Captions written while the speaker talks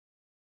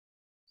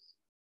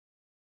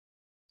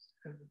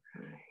All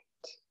right.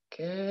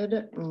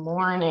 Good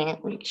morning.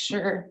 Make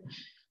sure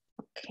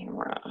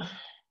camera.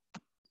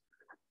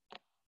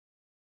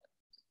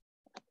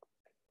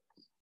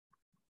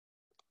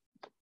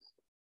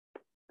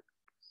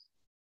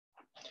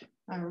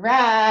 All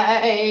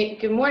right.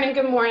 Good morning.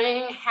 Good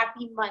morning.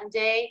 Happy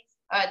Monday.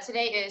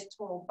 Today is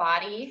total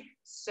body.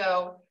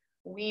 So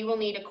we will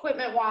need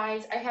equipment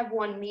wise. I have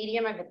one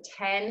medium. I have a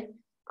 10.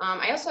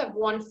 I also have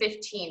one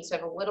 15. So I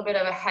have a little bit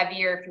of a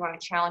heavier if you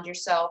want to challenge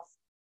yourself.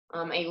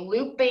 A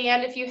loop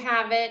band if you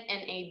have it,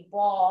 and a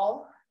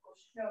ball. I'll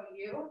show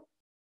you.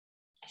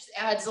 Just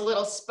adds a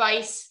little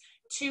spice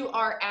to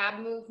our ab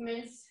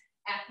movements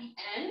at the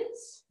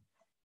ends.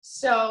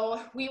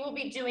 So we will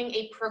be doing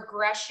a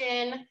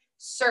progression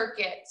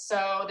circuit.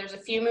 So there's a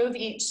few moves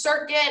each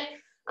circuit.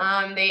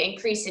 They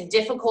increase in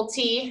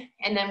difficulty,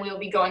 and then we will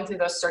be going through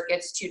those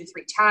circuits 2 to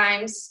 3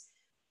 times.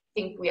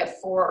 I think we have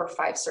 4 or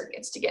 5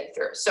 circuits to get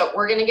through. So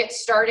we're going to get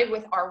started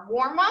with our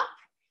warm-up.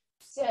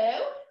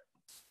 So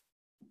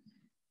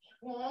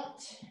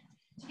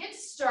to get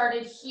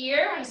started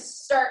here, I'm going to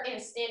start in a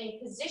standing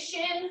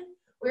position.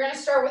 We're going to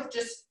start with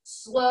just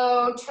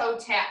slow toe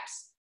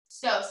taps.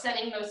 So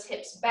sending those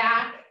hips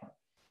back,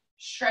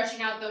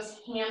 stretching out those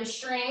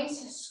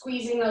hamstrings,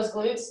 squeezing those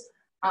glutes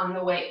on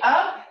the way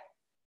up,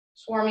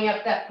 just warming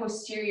up that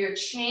posterior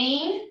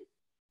chain,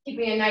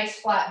 keeping a nice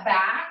flat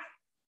back,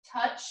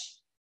 touch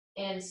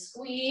and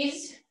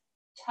squeeze,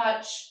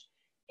 touch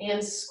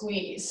and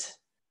squeeze.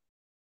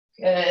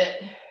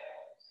 Good.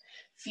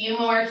 Few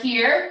more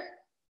here.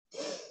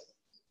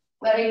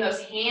 Letting those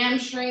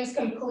hamstrings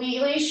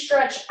completely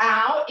stretch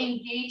out,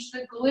 engage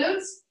the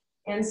glutes,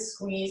 and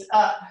squeeze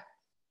up.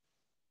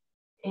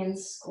 And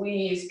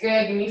squeeze.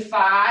 Good. Give me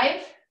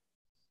 5.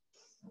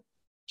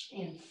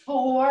 And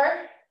 4.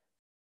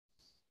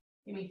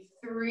 Give me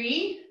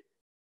 3.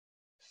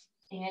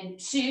 And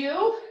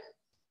 2.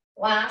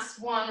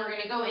 Last one, we're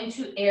going to go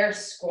into air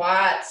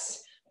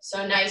squats.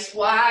 So nice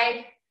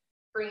wide.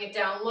 Bring it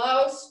down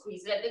low.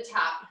 Squeeze it at the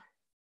top.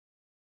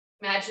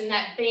 Imagine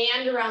that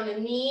band around the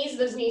knees,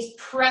 those knees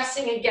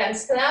pressing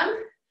against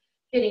them,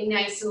 getting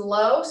nice and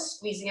low,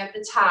 squeezing at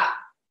the top.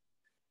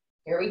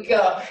 Here we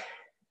go.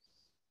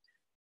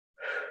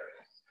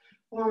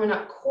 Warming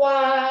up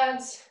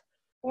quads,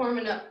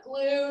 warming up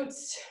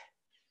glutes.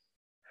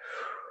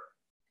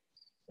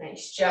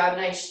 Nice job,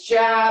 nice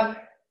job.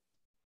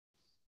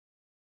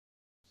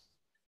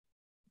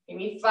 Give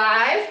me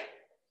 5.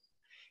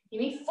 Give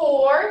me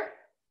 4.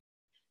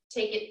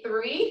 Take it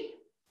 3.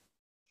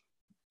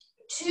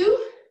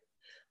 2,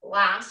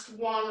 last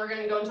one, we're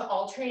going to go into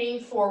alternating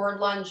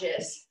forward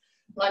lunges.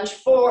 Lunge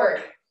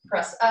forward,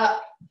 press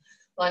up,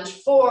 lunge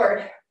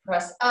forward,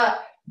 press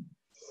up.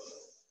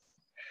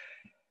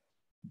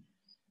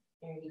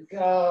 There you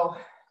go.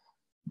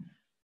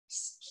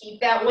 Just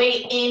keep that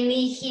weight in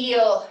the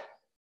heel.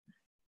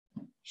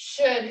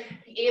 Should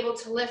be able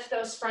to lift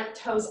those front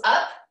toes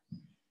up.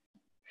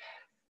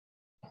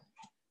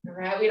 All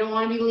right, we don't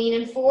want to be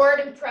leaning forward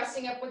and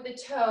pressing up with the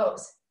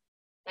toes.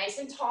 Nice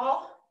and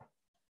tall.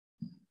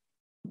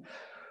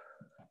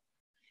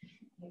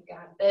 We've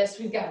got this.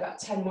 We've got about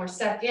 10 more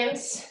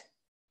seconds.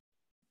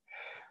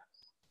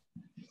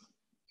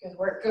 Good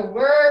work, good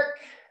work.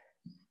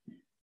 Give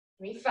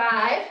me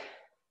 5,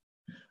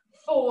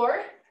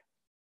 4,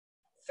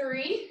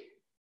 3,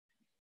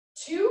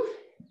 2,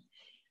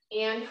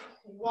 and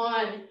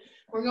 1.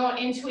 We're going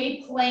into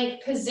a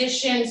plank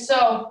position.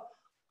 So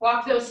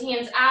walk those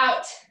hands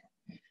out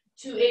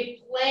to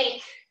a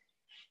plank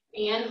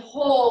and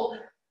hold.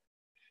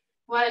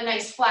 Want a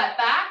nice flat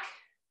back.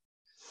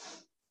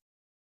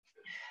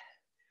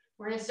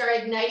 We're going to start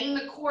igniting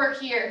the core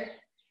here.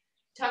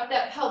 Tuck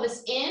that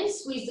pelvis in,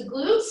 squeeze the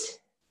glutes.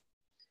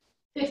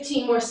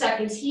 15 more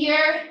seconds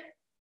here.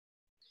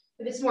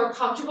 If it's more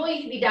comfortable,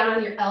 you can be down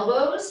on your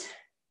elbows.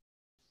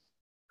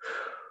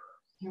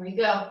 Here we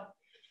go.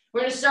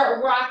 We're going to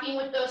start rocking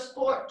with those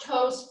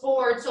toes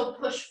forward. So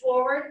push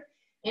forward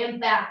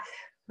and back.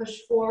 Push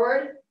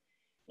forward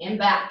and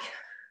back.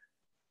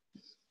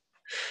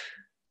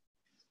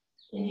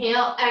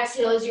 Inhale,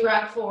 exhale as you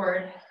rock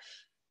forward.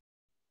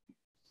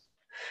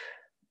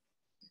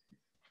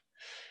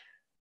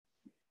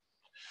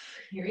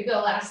 Here we go,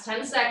 last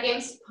 10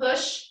 seconds.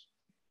 Push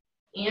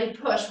and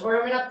push.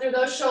 Warming up through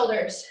those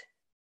shoulders.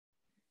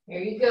 Here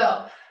you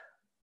go.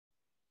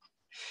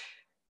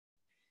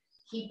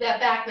 Keep that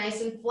back nice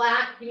and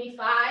flat. Give me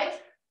 5,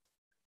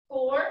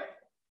 4,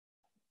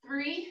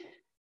 3,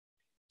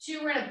 2.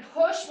 We're gonna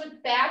push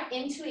with back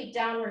into a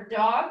downward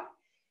dog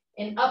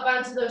and up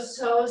onto those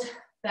toes,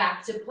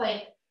 back to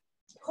plank.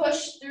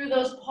 Push through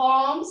those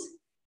palms.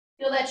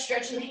 Feel that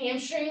stretch in the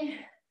hamstring.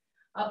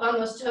 Up on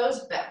those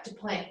toes, back to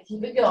plank.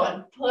 Keep it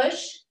going.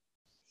 Push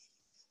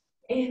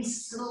and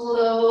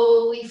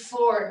slowly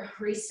forward.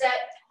 Reset,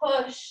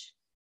 push.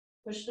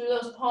 Push through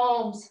those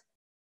palms.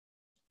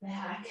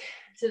 Back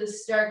to the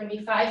start. Give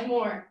me 5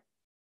 more.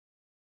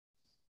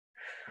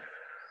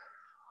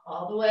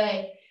 All the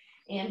way.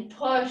 And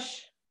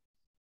push.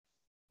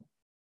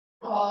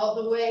 All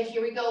the way.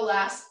 Here we go.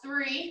 Last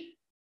 3.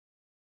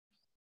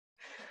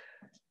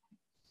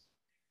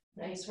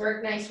 Nice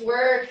work, nice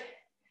work.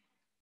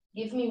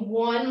 Give me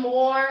one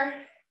more.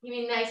 Give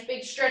me a nice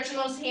big stretch in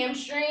those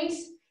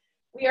hamstrings.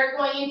 We are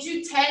going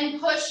into 10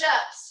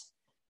 push-ups.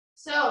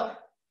 So,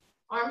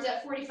 arms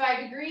at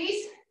 45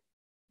 degrees.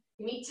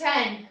 Give me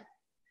 10,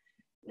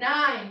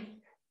 9,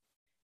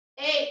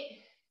 8,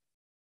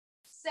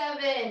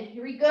 7.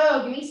 Here we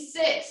go. Give me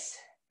 6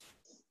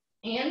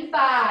 and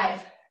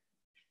 5.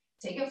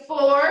 Take it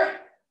 4.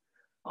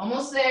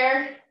 Almost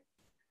there.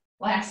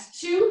 Last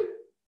 2.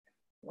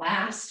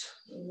 Last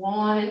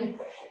 1.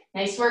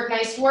 Nice work,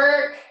 nice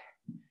work.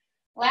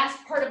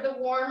 Last part of the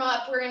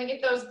warm-up, we're gonna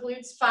get those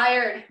glutes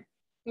fired.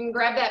 You can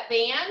grab that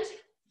band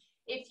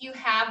if you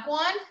have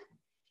one,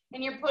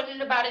 and you're putting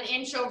it about 1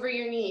 inch over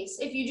your knees.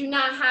 If you do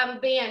not have a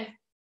band,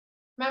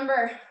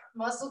 remember,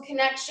 muscle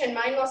connection,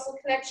 mind muscle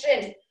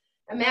connection.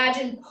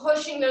 Imagine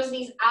pushing those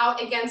knees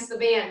out against the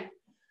band.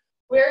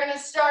 We're gonna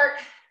start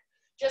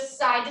just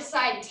side to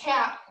side,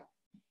 tap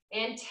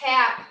and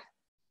tap.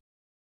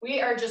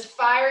 We are just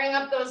firing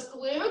up those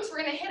glutes. We're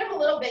gonna hit them a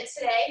little bit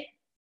today.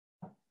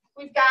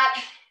 We've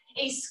got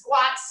a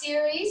squat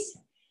series,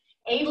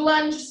 a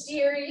lunge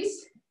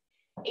series,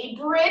 a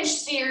bridge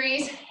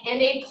series,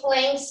 and a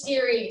plank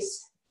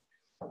series.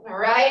 All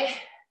right,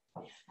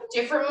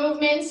 different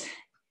movements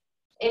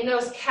in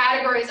those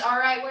categories. All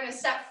right, we're gonna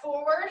step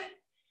forward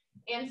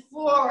and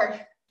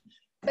forward,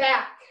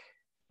 back,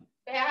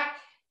 back,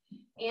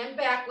 and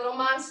back. Little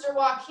monster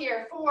walk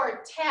here.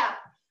 Forward, tap,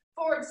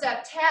 forward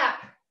step,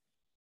 tap,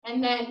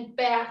 and then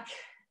back,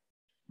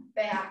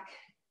 back,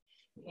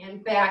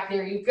 and back.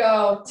 There you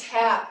go.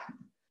 Tap,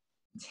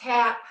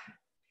 tap,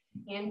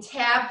 and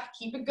tap.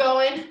 Keep it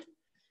going.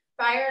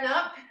 Firing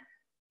up.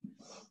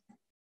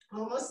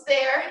 Almost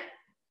there.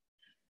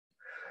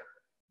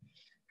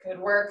 Good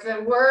work,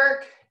 good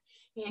work.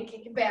 And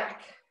kick it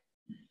back,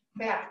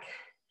 back,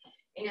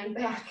 and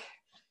back.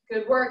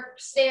 Good work.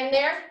 Stand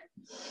there.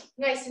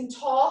 Nice and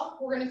tall.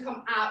 We're going to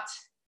come out,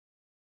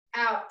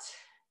 out,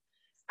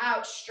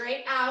 out,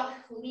 straight out,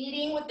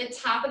 leading with the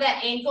top of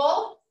that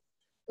ankle.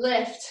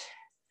 Lift,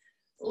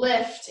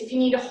 lift. If you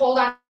need to hold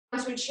on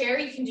to a chair,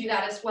 you can do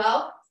that as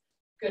well.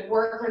 Good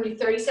work. We're going to do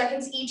 30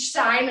 seconds each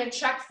side. I'm going to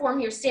check form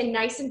here. Stand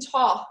nice and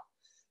tall.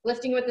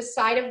 Lifting with the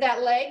side of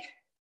that leg.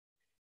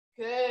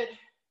 Good.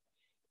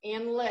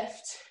 And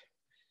lift.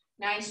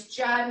 Nice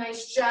job,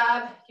 nice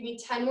job. Give me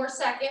 10 more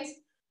seconds.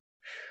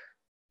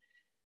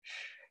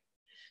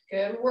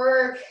 Good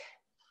work.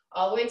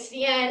 All the way to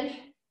the end.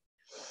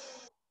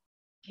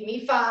 Give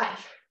me 5,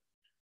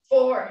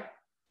 4,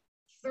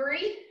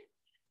 3,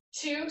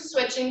 2,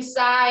 switching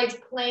sides,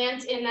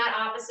 plant in that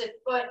opposite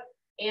foot,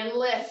 and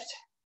lift.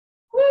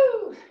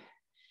 Woo!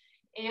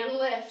 And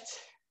lift.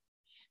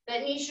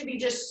 That knee should be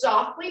just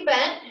softly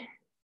bent,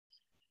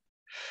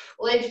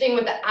 lifting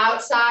with the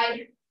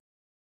outside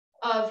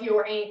of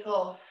your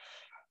ankle.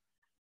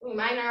 Ooh,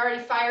 mine are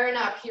already firing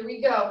up. Here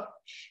we go.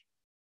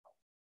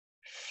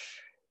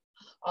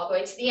 All the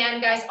way to the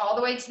end, guys, all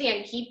the way to the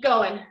end. Keep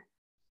going.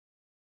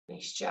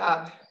 Nice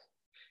job.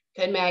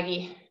 Good,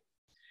 Maggie.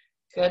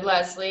 Good,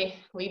 Leslie.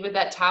 Lead with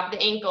that top of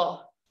the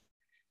ankle.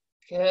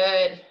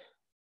 Good.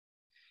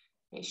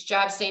 Nice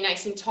job. Stay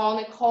nice and tall,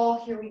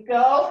 Nicole. Here we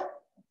go.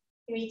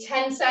 Give me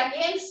 10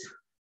 seconds.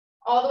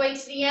 All the way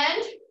to the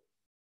end.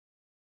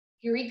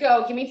 Here we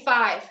go. Give me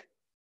 5,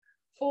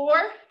 4,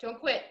 don't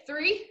quit.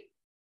 3,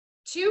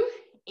 2,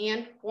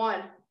 and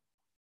 1.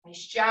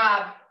 Nice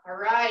job. All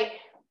right.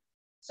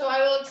 So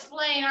I will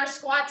explain our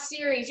squat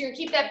series. You're gonna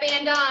keep that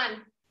band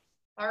on.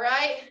 All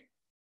right.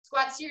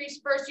 Squat series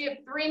first, you have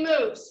 3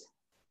 moves.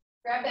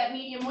 Grab that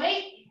medium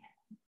weight.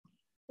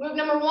 Move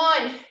number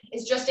 1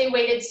 is just a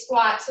weighted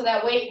squat. So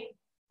that weight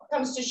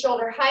comes to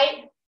shoulder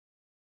height,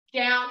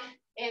 down,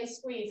 and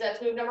squeeze.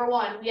 That's move number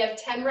 1. We have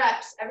 10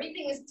 reps.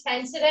 Everything is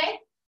 10 today,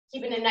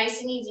 keeping it nice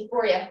and easy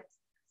for you.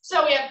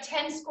 So we have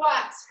 10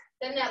 squats.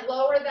 Then that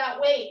lower that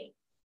weight.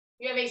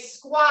 You have a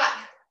squat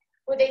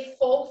with a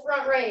full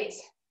front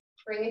raise.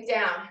 Bring it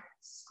down.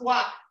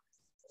 Squat,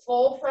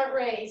 full front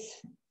raise.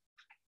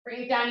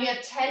 Bring it down. You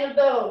have 10 of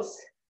those.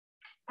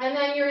 And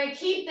then you're going to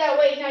keep that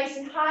weight nice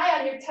and high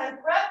on your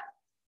 10th rep.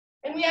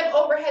 And we have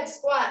overhead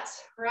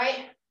squats,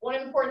 right? One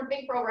important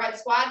thing for overhead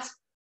squats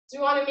is we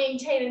want to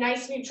maintain a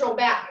nice neutral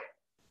back.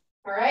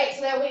 All right,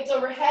 so that weight's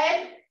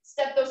overhead.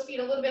 Step those feet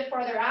a little bit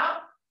farther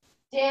out.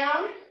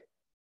 Down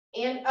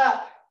and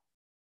up.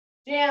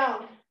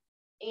 Down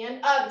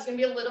and up. It's going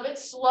to be a little bit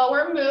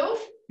slower move.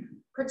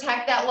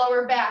 Protect that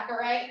lower back, all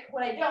right?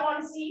 What I don't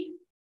want to see,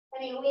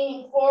 any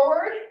leaning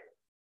forward,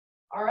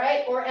 all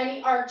right, or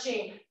any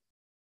arching.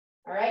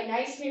 All right,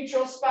 nice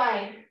neutral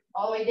spine.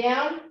 All the way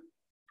down,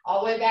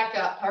 all the way back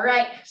up. All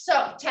right,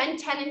 so 10,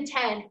 10, and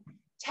 10.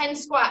 10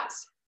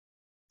 squats.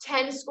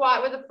 10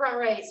 squat with a front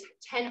raise.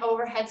 10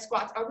 overhead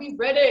squats. Are we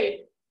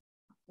ready?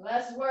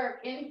 Let's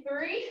work in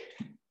 3,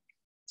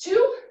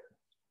 2,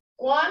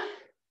 1.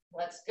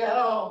 Let's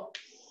go.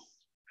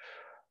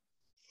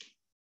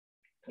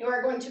 You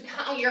are going to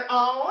count your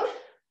own,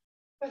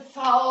 but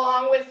follow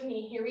along with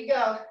me. Here we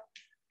go.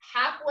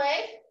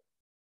 Halfway.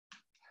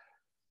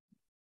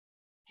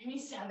 Give me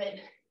 7,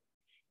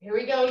 Here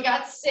we go, we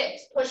got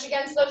 6. Push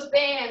against those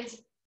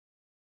bands.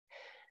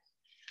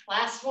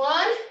 Last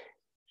one.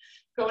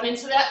 Going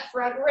into that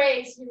front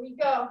raise. Here we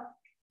go.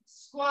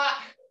 Squat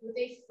with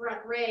a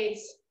front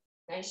raise.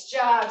 Nice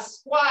job.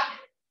 Squat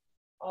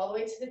all the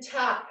way to the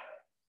top.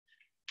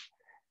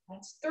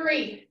 That's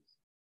 3.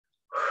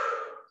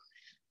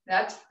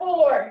 That's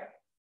 4.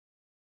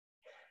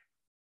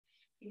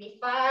 Give me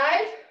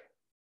 5.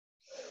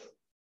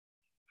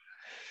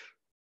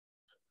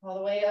 All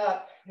the way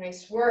up.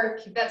 Nice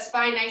work. Keep that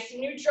spine nice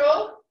and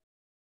neutral.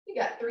 You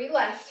got 3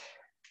 left.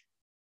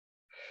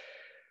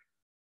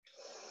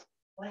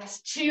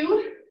 Last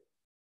 2.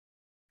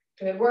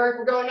 Good work.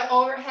 We're going to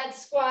overhead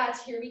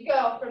squats. Here we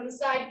go from the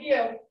side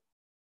view.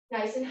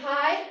 Nice and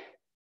high.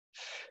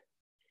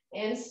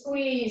 And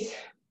squeeze.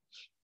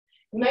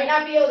 You might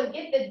not be able to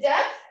get the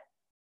depth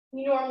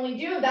you normally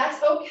do.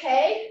 That's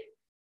okay.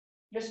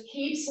 Just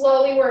keep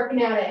slowly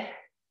working at it.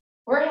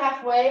 We're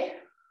halfway.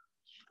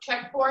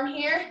 Check form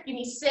here. Give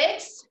me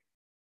 6.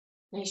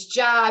 Nice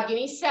job. Give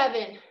me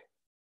 7.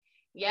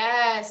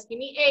 Yes. Give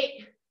me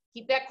 8.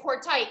 Keep that core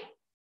tight.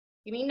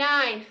 Give me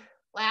 9.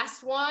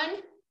 Last one.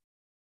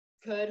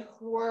 Good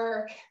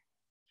work.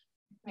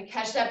 I'm gonna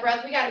catch that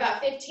breath. We got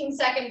about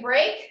 15-second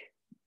break,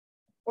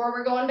 or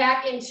we're going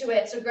back into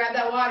it. So grab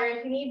that water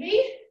if need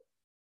be.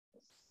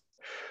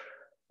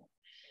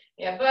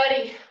 Yeah,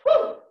 buddy.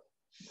 Woo.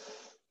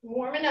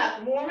 Warming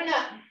up, warming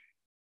up.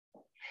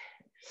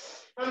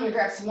 I'm gonna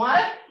grab some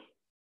water.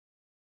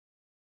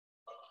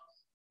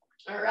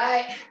 All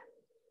right.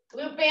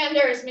 Glute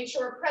banders. Make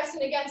sure we're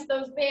pressing against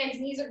those bands.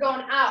 Knees are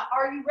going out.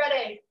 Are you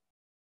ready?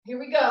 Here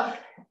we go.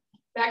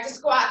 Back to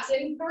squats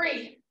in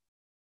 3,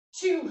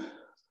 2,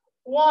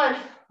 1.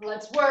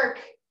 Let's work.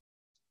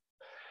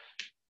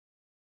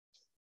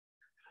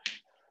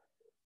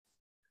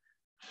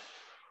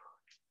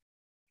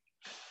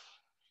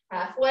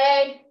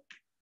 Halfway.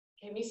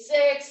 Give me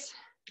 6,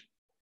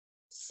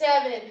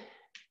 7,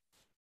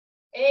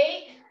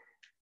 8,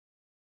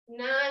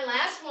 9.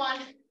 Last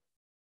one.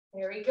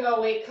 There we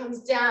go. Weight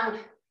comes down.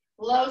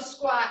 Low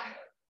squat.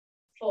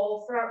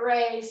 Full front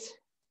raise.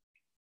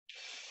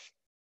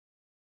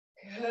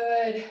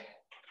 Good.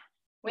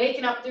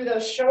 Waking up through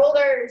those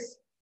shoulders.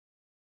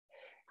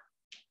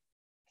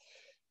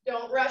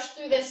 Don't rush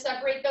through this.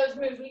 Separate those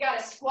moves. We got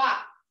to squat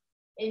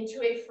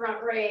into a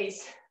front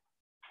raise.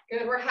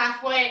 Good. We're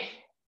halfway.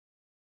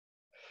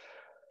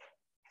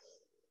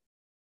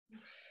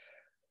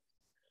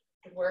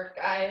 Good work,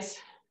 guys.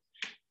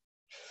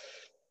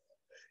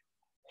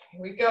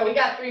 Here we go. We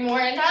got 3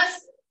 more in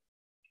us.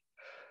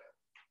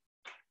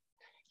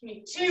 Give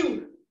me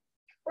 2.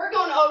 We're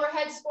going to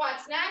overhead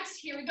squats next.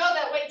 Here we go.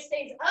 That weight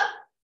stays up.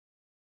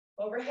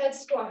 Overhead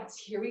squats.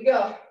 Here we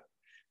go.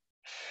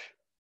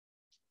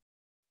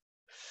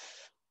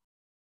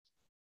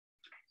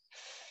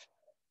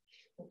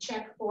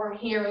 Check form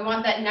here. We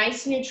want that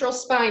nice neutral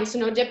spine. So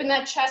no dipping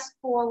that chest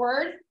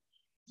forward.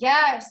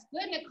 Yes.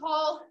 Good,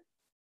 Nicole.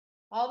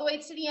 All the way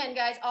to the end,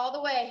 guys. All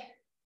the way.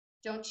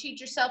 Don't cheat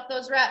yourself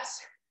those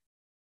reps.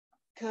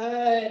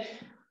 Good.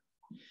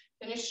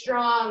 Finish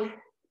strong.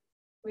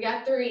 We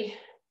got 3,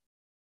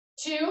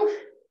 2,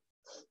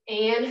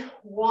 and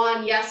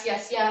 1. Yes,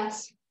 yes,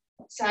 yes.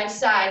 Side to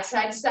side,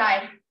 side to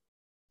side.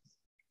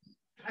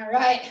 All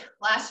right,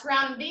 last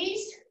round of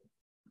these.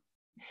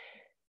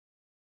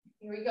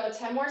 Here we go,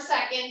 10 more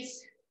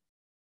seconds.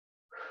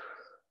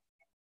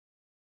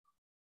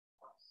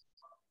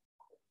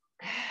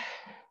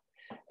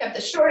 Got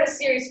the shortest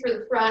series for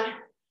the front.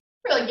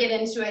 Really get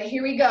into it.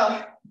 Here we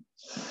go.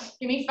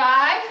 Give me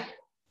 5,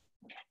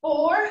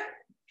 4,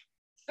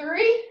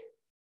 3,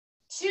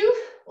 2.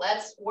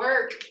 Let's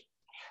work.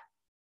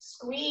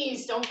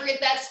 Squeeze. Don't forget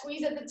that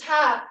squeeze at the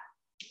top.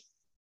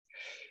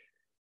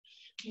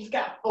 We've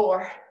got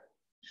 4.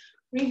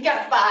 We've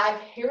got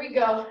 5. Here we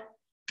go.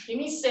 Give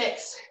me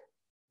 6.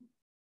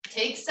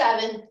 Take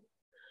 7.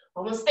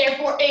 Almost there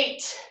for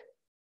 8.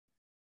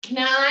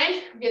 9.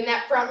 We're getting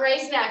that front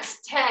raise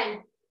next.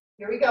 10.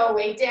 Here we go.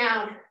 Weight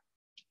down.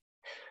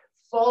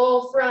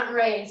 Full front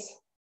raise.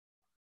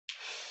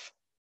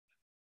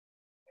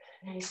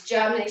 Nice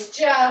job. Nice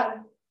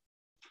job.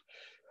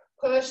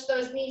 Push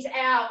those knees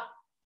out.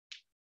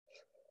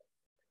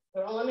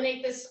 Don't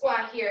eliminate this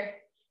squat here.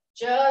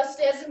 Just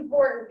as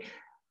important.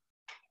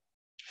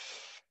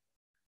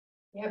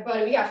 Yeah,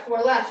 buddy, we got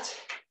 4 left.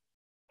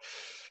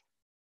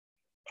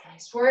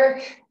 Nice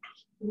work.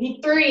 We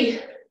need 3.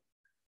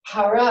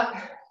 Power up.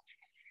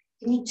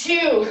 We need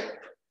 2.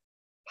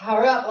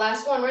 Power up.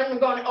 Last one. We're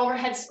going to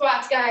overhead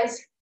squats,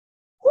 guys.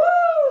 Woo!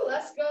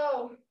 Let's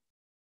go.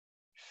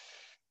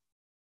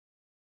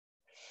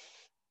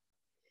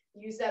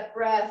 Use that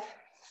breath.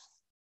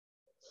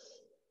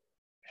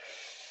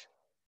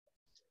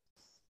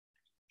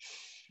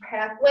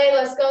 Halfway.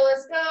 Let's go.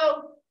 Let's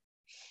go.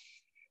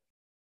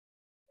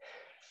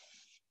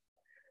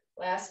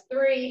 Last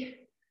 3.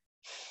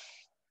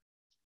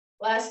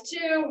 Last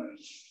 2.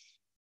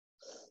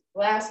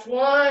 Last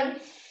 1.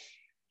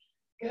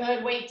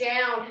 Good, weight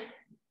down.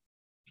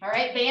 All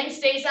right, band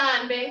stays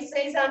on. Band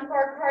stays on for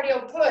our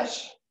cardio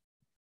push.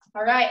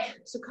 All right,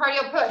 so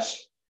cardio push.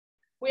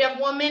 We have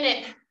 1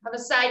 minute of a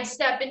side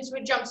step into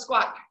a jump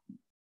squat.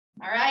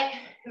 All right,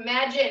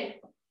 imagine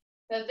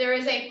that there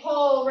is a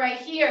pole right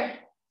here.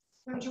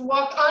 Would you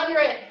walk under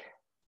it,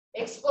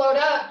 explode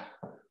up,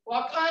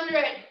 walk under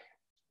it,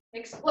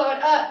 explode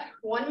up.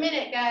 1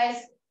 minute,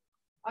 guys.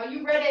 Are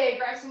you ready?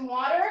 Grab some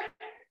water.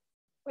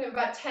 We have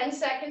about 10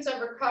 seconds of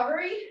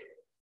recovery.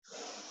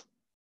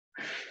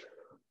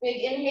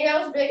 Big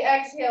inhales, big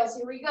exhales.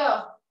 Here we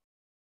go.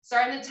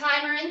 Starting the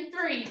timer in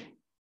 3,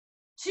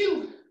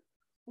 2,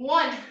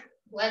 1.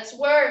 Let's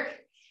work.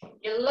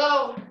 Get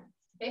low,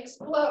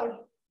 explode,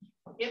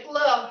 get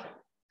low.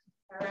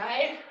 All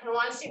right, I don't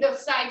want to see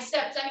those side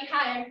steps any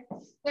higher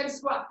than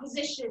squat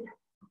position.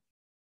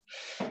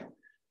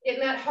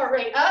 Getting that heart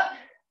rate up.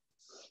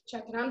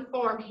 Check it on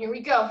form. Here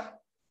we go.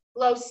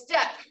 Low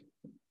step,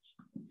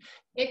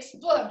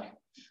 explode.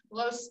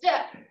 Low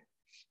step,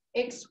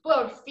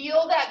 explode.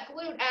 Feel that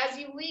glute as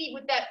you lead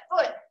with that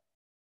foot.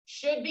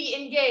 Should be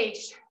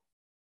engaged.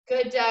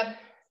 Good, Deb.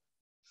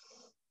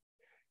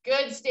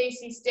 Good,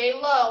 Stacy. Stay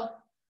low.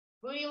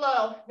 Booty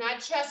low, not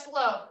chest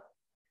low.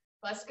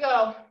 Let's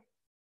go.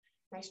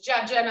 Nice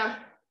job, Jenna.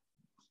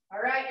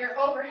 All right, you're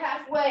over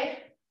halfway.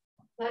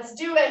 Let's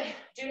do it.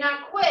 Do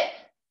not quit.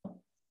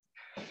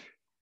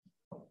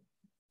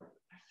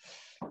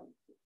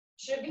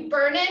 Should be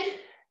burning.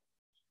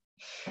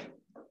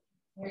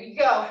 Here you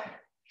go.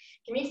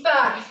 Give me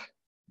 5,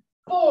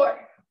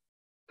 4,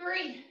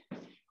 3,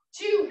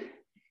 2,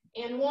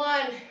 and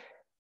 1.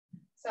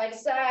 Side to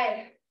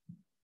side.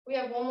 We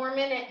have 1 more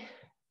minute.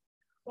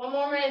 1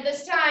 more minute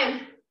this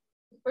time.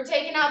 We're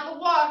taking out the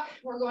walk.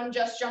 We're going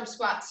just jump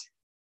squats.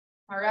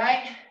 All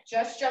right,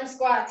 just jump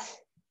squats.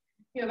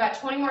 You have about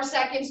 20 more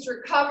seconds to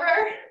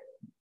recover.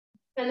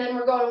 And then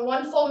we're going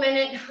 1 full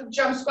minute of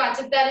jump squats.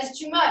 If that is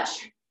too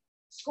much,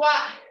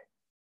 squat,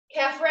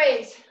 calf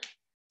raise,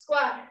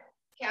 squat,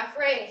 calf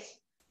raise.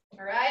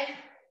 All right,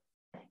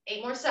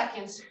 8 more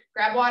seconds.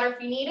 Grab water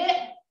if you need it.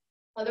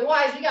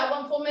 Otherwise, we got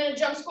 1 full minute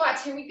jump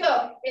squats. Here we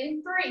go.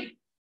 In 3,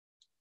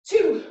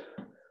 2,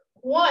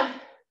 1.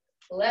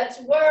 Let's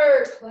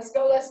work. Let's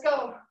go, let's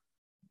go.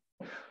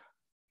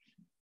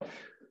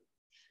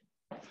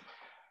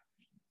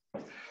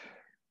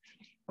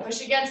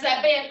 Push against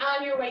that band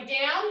on your way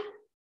down.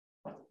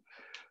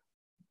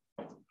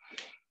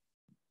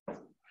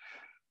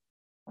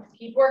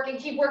 Keep working,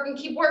 keep working,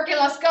 keep working.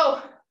 Let's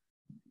go.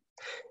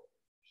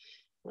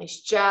 Nice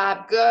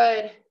job,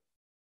 good.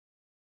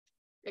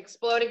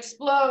 Explode,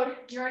 explode.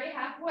 You're already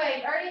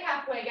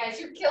halfway, guys.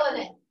 You're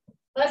killing it.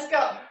 Let's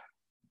go.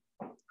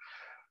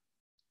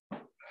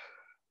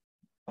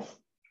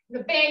 The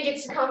band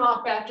gets to come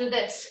off after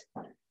this.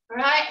 All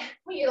right,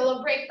 we get a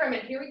little break from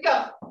it. Here we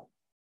go.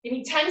 Give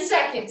me 10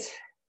 seconds.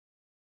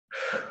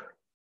 Give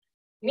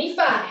me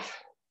 5,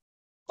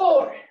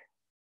 4,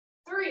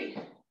 3,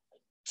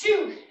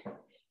 2,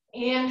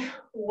 and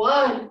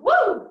 1.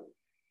 Woo!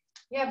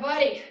 Yeah,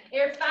 buddy,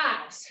 air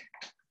 5s.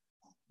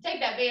 Take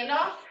that band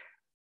off.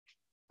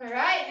 All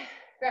right,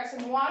 grab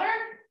some water.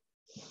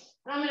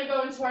 I'm gonna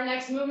go into our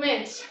next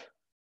movement.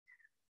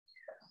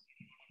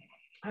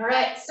 All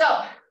right,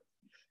 so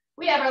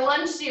we have our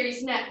lunge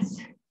series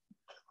next.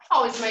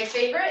 Always my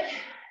favorite.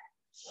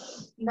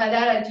 By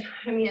that,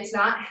 I mean it's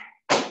not.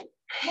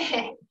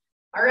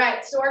 All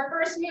right, so our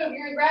first move,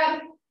 you're gonna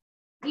grab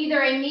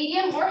either a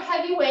medium or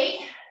heavy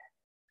weight.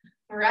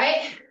 All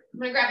right, I'm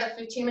gonna grab that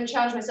 15-minute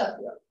challenge myself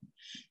here.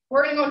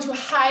 We're gonna go into a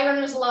high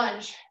runner's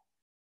lunge.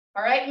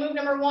 All right, move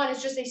number 1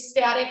 is just a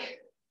static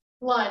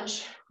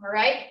lunge. All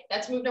right,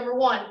 that's move number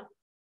 1.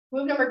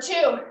 Move number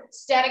 2,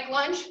 static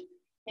lunge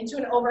into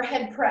an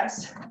overhead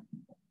press.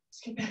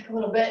 Let's get back a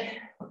little bit.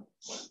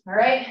 All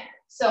right,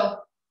 so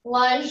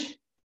lunge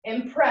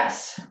and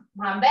press.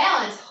 On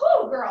balance.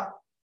 Whoo,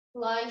 girl.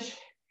 Lunge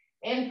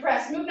and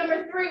press. Move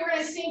number 3, we're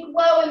gonna sink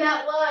low in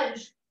that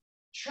lunge.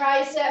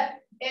 Tricep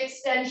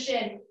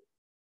extension.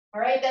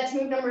 All right, that's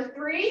move number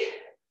 3.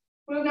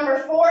 Move number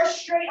 4,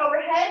 straight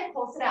overhead.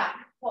 Pulse it out.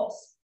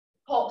 Pulse,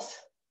 pulse,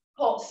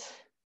 pulse.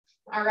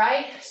 All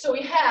right, so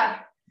we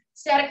have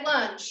static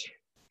lunge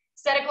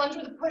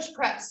with a push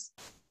press,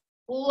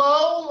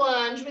 low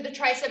lunge with a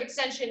tricep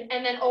extension,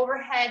 and then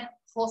overhead,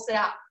 pulse it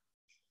out.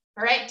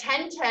 All right,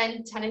 10,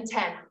 10, 10, and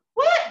 10.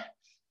 What?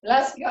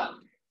 Let's go.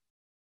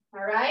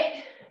 All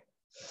right,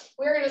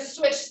 we're gonna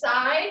switch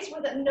sides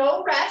with a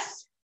no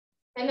rest,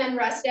 and then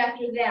rest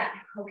after that,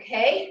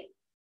 okay?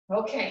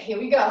 Okay, here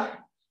we go.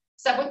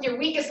 Step with your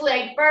weakest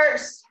leg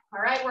first.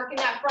 All right, working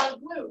that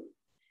front glute.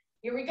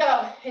 Here we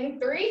go, in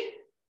 3,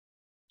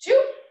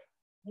 2,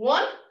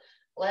 1,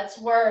 let's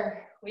work.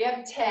 We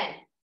have 10,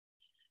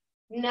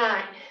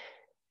 9,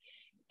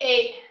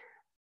 8,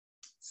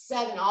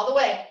 7, all the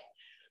way.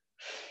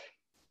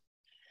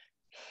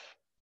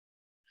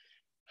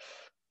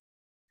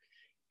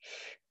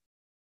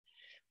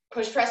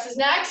 Push press is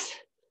next.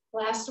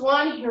 Last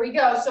one, here we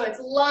go. So it's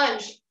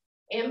lunge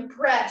and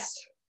press,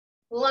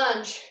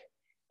 lunge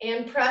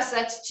and press.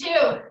 That's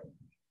 2,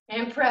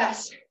 and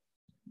press.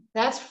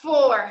 That's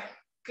 4,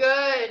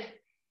 good.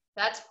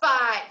 That's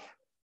 5,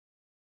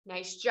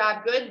 Nice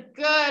job. Good,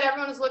 good.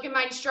 Everyone's looking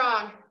mighty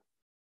strong.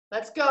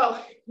 Let's go.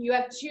 You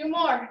have 2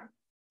 more.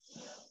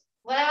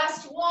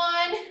 Last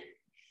one.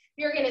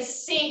 You're going to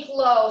sink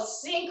low,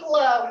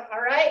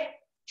 all right?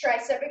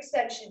 Tricep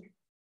extension.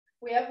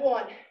 We have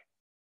 1.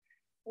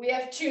 We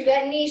have 2.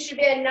 That knee should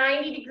be at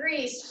 90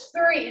 degrees.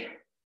 3.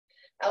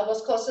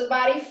 Elbows close to the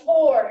body.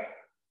 4.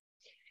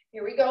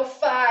 Here we go.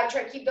 5.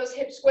 Try to keep those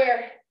hips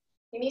square.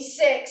 Give me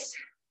 6.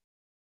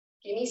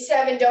 Give me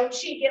 7. Don't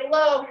cheat. Get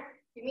low.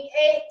 Give me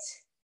 8.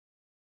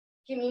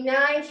 Give me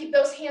 9. Keep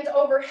those hands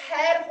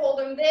overhead. Hold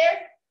them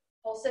there.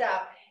 Pulse it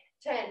out.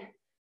 10,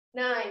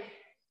 9,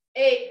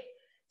 8,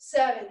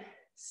 7,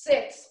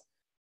 6,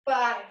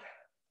 5,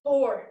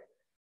 4,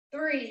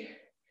 3,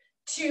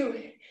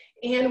 2,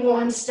 and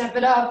 1. Step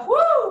it up.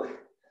 Woo!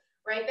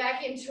 Right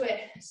back into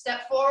it.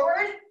 Step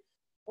forward.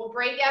 We'll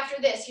break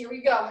after this. Here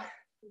we go.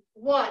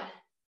 1,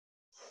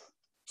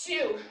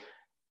 2.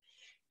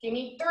 Give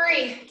me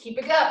 3. Keep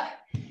it up.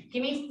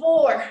 Give me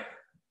 4.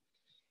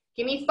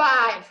 Give me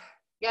 5.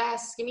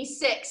 Yes. Give me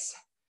 6.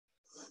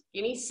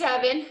 Give me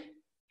 7.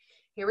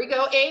 Here we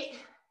go. 8.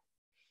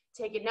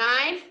 Take it.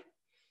 9.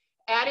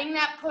 Adding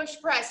that push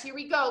press. Here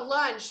we go.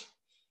 Lunge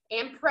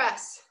and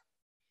press.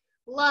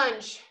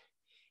 Lunge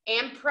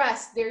and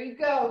press. There you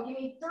go. Give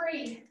me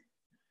 3.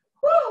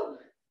 Woo!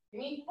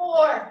 Give me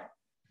 4.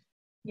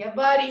 Yeah,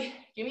 buddy.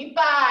 Give me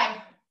 5.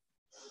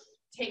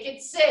 Take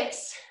it.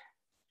 6.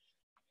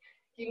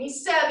 Give me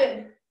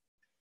 7.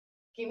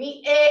 Give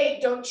me 8.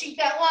 Don't cheat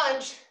that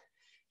lunge.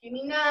 Give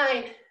me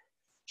 9.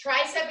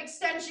 Tricep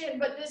extension,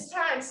 but this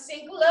time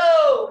sink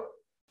low.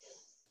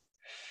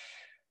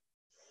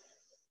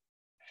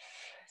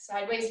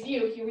 Sideways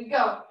view. Here we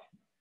go.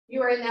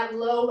 You are in that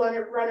low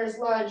runner's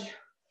lunge.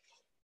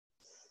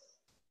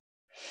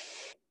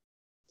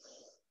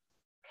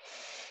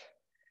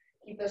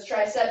 Keep those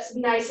triceps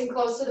nice and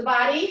close to the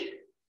body.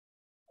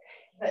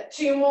 But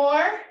 2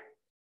 more.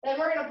 Then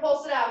we're going to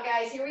pulse it out,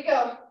 guys. Here we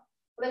go.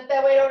 Lift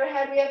that weight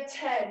overhead. We have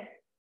 10,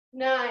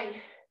 9,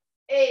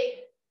 8,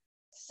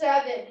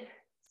 7,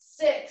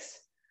 6,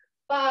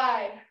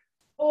 5,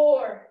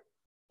 4,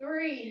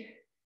 3,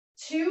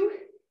 2,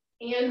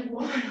 and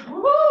 1.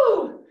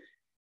 Woo!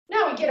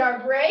 Now we get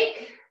our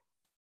break.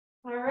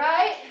 All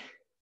right.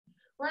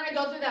 We're going to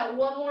go through that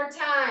one more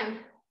time.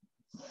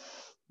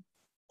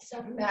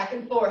 Stepping back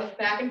and forth,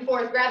 back and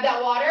forth. Grab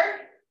that water.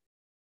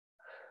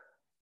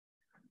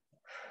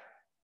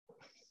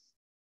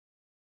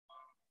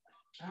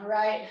 All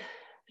right.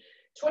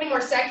 20 more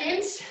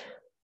seconds.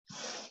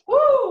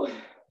 Woo!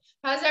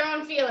 How's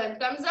everyone feeling?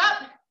 Thumbs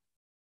up?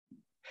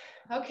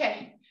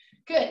 Okay,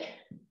 good.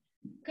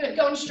 Good,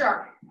 going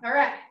strong. All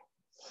right.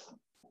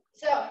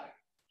 So,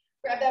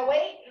 grab that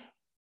weight,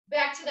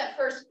 back to that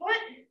first foot.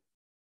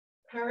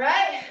 All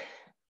right,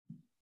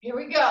 here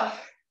we go.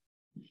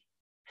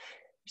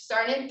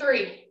 Starting in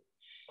 3,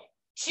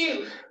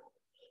 2,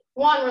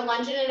 1. We're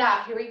lunging it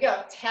out. Here we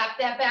go. Tap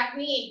that back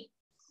knee.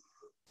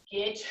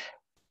 Get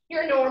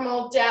your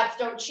normal depth.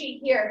 Don't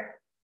cheat here.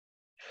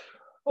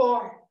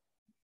 4.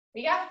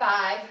 We got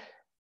 5.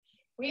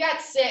 We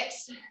got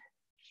 6.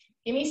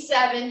 Give me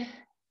 7.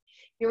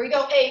 Here we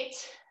go. 8,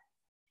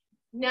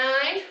 9.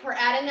 We're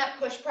adding that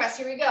push press.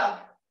 Here we go.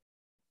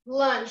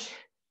 Lunge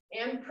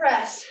and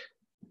press.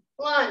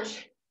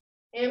 Lunge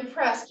and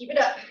press. Keep it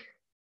up.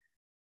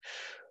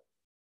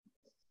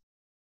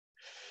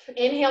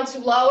 Inhale to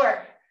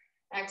lower.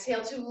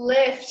 Exhale to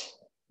lift.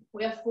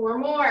 We have 4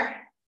 more.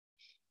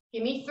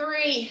 Give me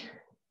 3.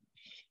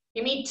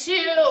 Give me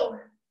 2.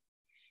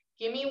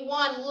 Give me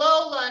 1.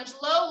 Low lunge,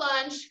 low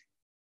lunge.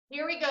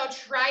 Here we go.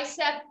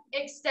 Tricep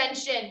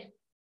extension.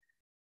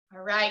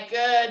 All right,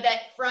 good.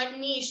 That front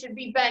knee should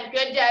be bent.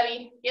 Good,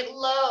 Debbie. Get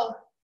low.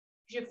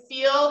 You should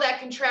feel that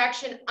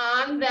contraction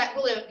on that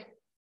glute.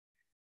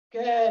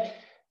 Good.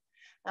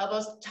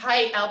 Elbows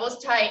tight,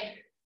 elbows tight.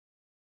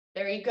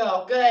 There you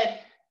go. Good.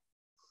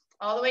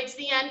 All the way to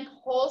the end.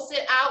 Pulse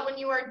it out when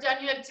you are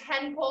done. You have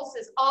 10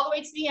 pulses. All the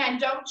way to the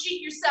end. Don't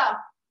cheat yourself.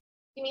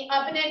 Give me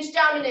up an inch,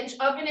 down an inch,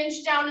 up an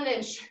inch, down an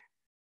inch.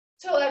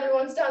 Till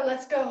everyone's done.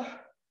 Let's go.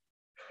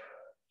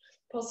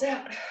 Pulse it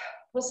out.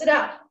 Pulse it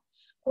out.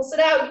 Pulse it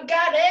out. You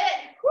got it.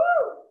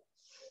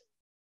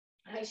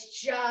 Woo! Nice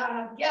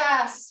job.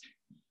 Yes.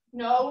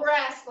 No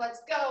rest.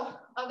 Let's go.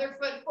 Other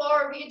foot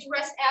forward. We get to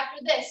rest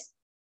after this.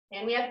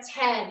 And we have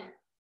 10.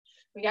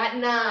 We got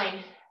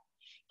 9.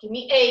 Give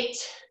me 8.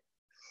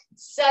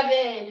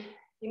 7.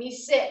 Give me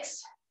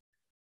 6.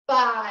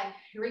 5.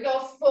 Here we go.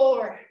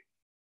 4.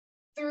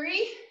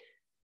 3.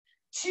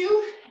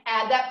 2.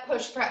 Add that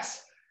push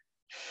press.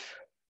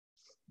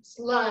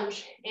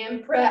 Lunge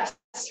and press.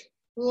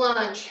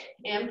 Lunge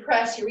and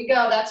press. Here we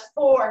go. That's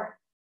 4.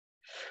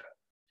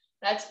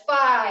 That's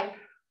 5.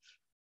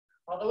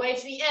 All the way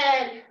to the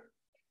end.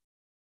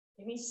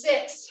 Give me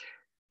 6.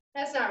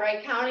 That's not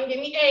right counting. Give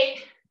me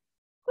 8.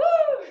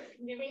 Woo!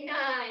 Give me 9.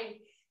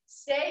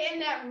 Stay in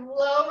that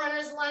low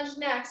runner's lunge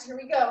next. Here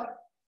we go.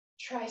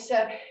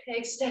 Tricep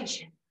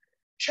extension.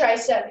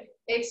 Tricep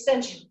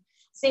extension.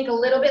 Sink a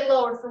little bit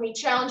lower for me.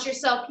 Challenge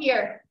yourself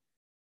here.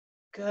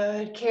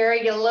 Good,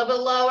 Carrie, get a little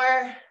bit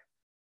lower.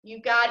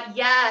 You got it,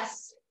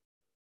 yes.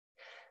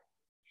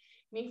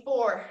 Give me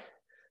 4,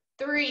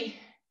 3,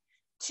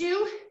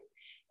 2,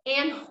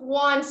 and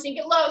 1. Sink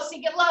it low,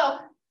 sink it low.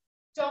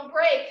 Don't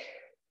break.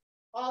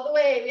 All the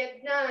way, we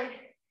have 9,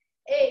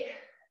 8,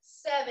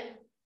 7,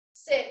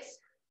 6,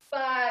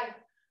 5,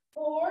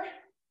 4,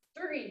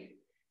 3,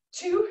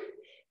 2,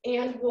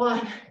 and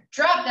 1.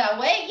 Drop that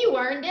weight, you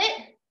earned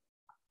it.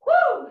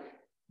 Woo!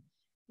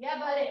 Yeah,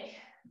 buddy.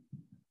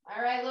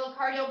 All right, little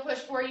cardio push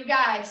for you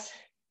guys.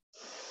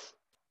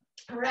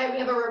 All right, we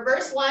have a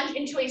reverse lunge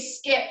into a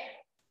skip.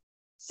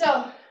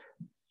 So,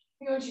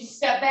 you're going to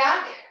step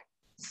back,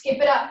 skip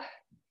it up,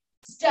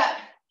 step,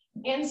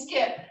 and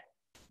skip.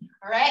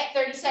 All right,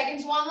 30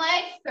 seconds one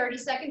leg, 30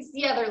 seconds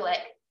the other leg.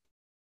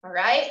 All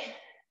right,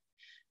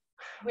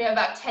 we have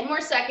about 10 more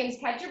seconds.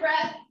 Catch your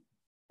breath,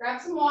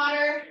 grab some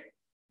water.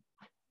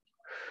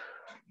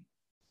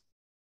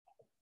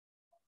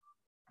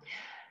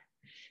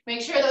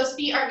 Make sure those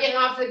feet aren't getting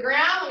off the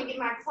ground. Let me get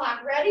my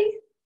clock ready.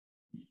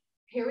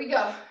 Here we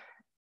go.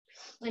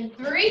 In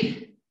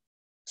 3,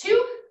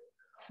 2,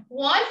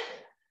 1.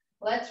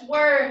 Let's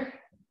work.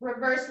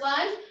 Reverse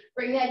lunge.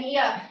 Bring that knee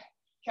up.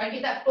 Try to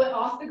get that foot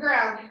off the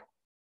ground.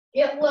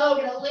 Get low.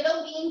 Get a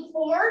little lean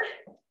forward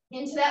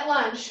into that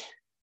lunge.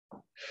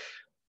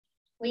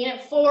 Lean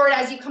it forward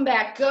as you come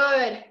back.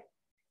 Good.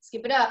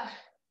 Skip it up.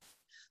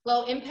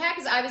 Low impact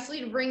is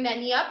obviously to bring that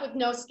knee up with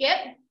no skip.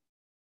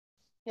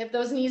 If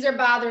those knees are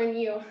bothering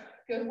you.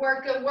 Good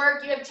work, good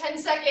work. You have 10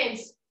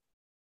 seconds.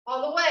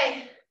 All the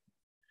way.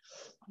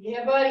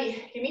 Yeah,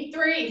 buddy. Give me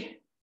 3,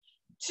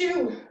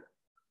 2,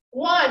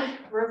 1.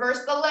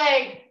 Reverse the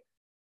leg.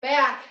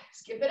 Back.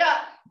 Skip it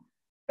up.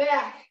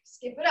 Back.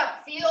 Skip it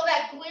up. Feel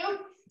that glute.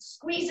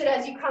 Squeeze it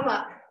as you come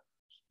up.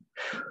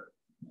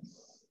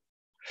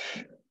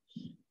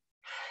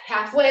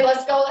 Halfway.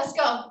 Let's go. Let's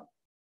go.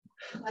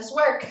 Let's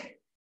work.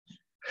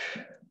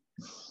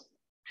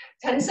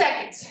 10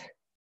 seconds.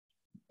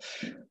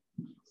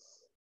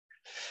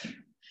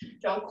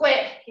 Don't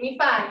quit. Give me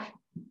 5,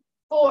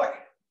 4,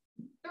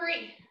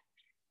 3,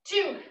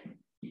 2,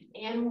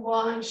 and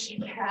 1. Shake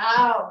it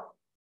out.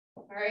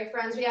 All right,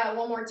 friends, we got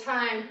one more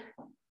time.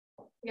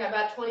 We got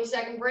about a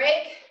 20-second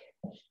break.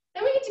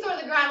 Then we get to go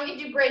to the ground. We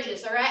can do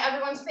bridges, all right?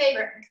 Everyone's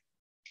favorite.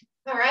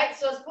 All right,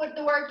 so let's put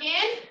the work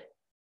in.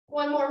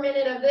 One more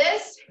minute of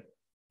this.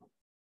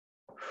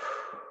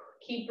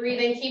 Keep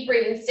breathing, keep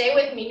breathing. Stay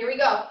with me. Here we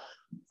go.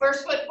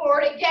 First foot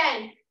forward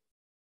again.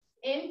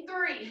 In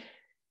 3,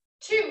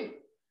 2,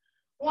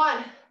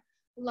 1.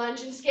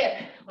 Lunge and skip.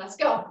 Let's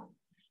go.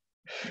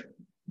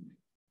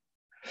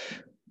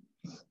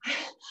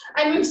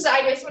 I move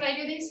sideways when I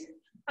do these.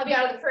 I'll be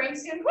out of the frame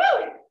soon.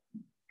 Woo!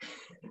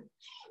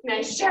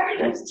 Nice job,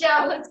 nice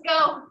job. Let's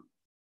go.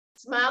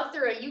 Smile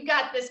through it. You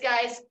got this,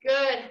 guys.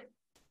 Good.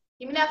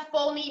 Give me that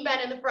full knee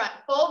bend in the front.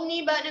 Full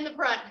knee bend in the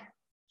front.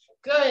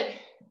 Good.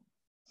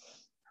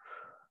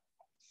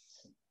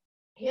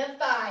 Here,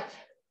 5,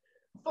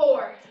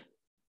 4,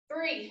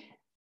 3,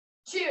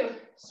 2.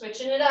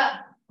 Switching it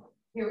up.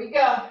 Here we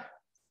go.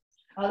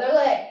 Other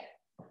leg.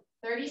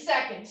 30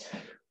 seconds.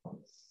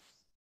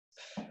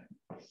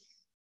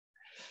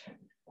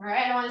 All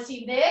right, I want to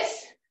see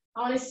this.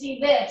 I want to see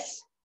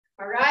this.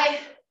 All right,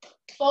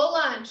 full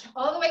lunge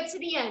all the way to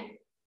the end.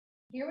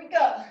 Here we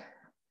go.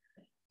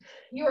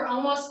 You are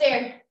almost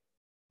there.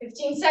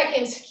 15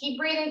 seconds. Keep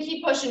breathing,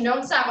 keep pushing.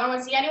 Don't stop. I don't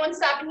want to see anyone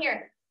stopping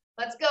here.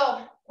 Let's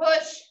go.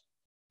 Push.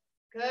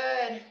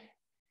 Good.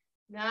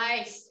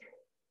 Nice.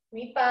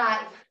 Give me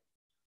 5,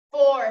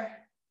 4,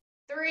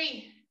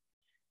 3,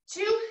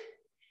 2,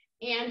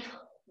 and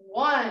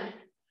 1.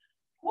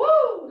 Woo!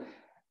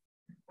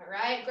 All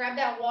right, grab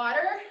that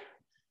water.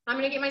 I'm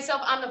gonna get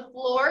myself on the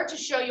floor to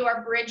show you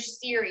our bridge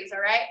series, all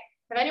right?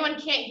 If anyone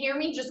can't hear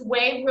me, just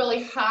wave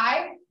really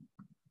high,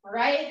 all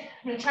right?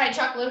 I'm gonna try to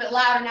talk a little bit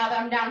louder now that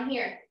I'm down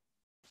here.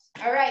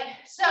 All right,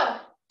 so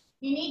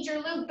you need your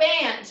loop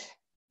band,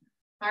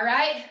 all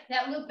right?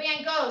 That loop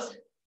band goes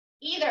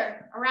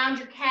either around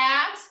your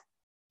calves,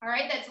 all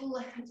right? That's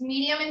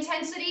medium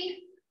intensity,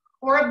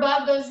 or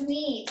above those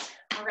knees,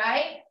 all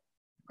right?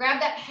 Grab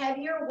that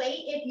heavier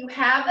weight if you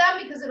have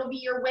them, because it'll be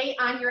your weight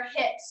on your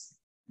hips.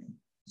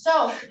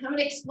 So I'm going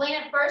to explain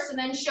it first and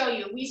then show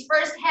you. We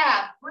first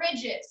have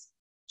bridges,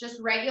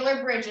 just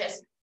regular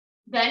bridges.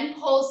 Then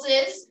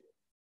pulses.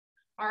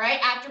 All right,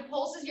 after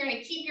pulses, you're going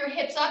to keep your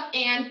hips up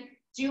and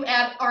do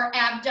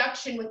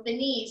abduction with the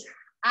knees.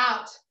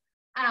 Out,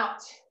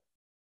 out.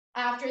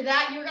 After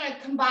that, you're going to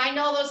combine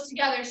all those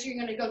together. So you're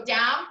going to go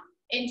down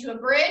into a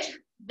bridge,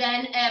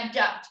 then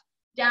abduct.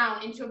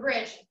 Down into a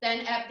bridge,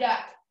 then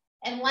abduct.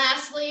 And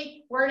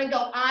lastly, we're going to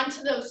go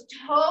onto those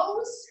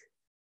toes.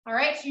 All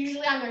right, so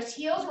usually on those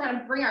heels, we're going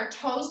to bring our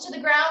toes to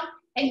the ground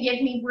and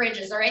give me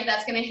bridges. All right,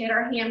 that's going to hit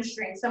our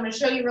hamstrings. So I'm going to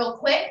show you real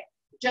quick,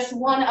 just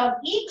one of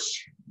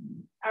each.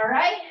 All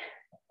right,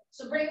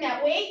 so bring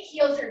that weight,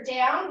 heels are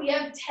down. We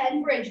have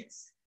 10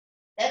 bridges.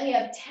 Then we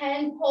have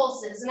 10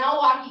 pulses, and I'll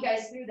walk you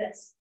guys through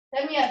this.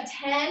 Then we have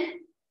 10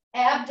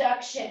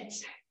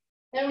 abductions.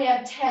 Then we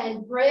have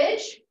 10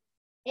 bridge,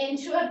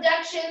 into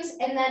abductions,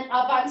 and then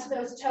up onto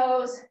those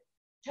toes,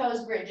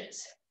 toes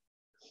bridges.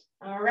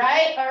 All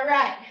right, all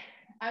right.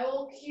 I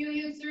will cue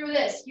you through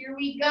this. Here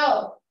we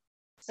go.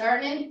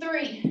 Starting in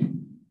 3,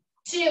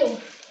 2,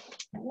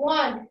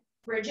 1.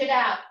 Bridge it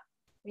out.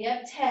 We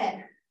have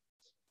 10.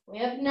 We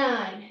have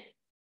 9.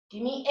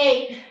 Give me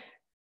 8,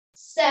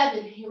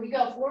 7. Here we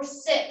go. 4,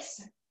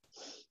 6,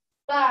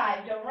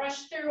 5. Don't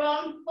rush through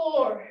them.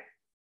 4,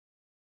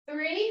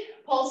 3.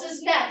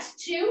 Pulses next.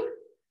 2.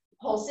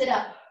 Pulse it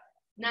up.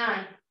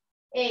 9,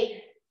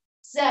 8,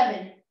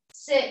 7,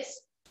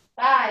 6,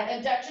 5.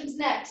 Abductions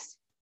next.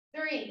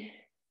 3,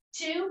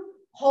 2.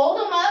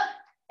 Hold them up.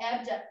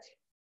 Abduct.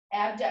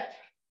 Abduct.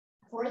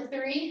 4,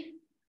 3,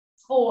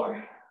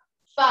 4,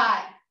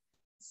 5,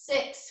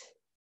 6,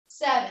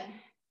 7,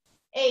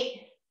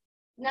 8,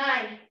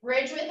 9.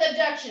 Bridge with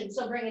abduction.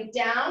 So bring it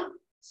down,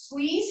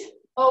 squeeze,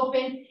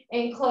 open,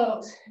 and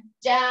close.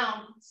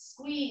 Down,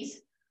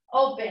 squeeze,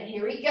 open.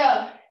 Here we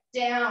go.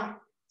 Down,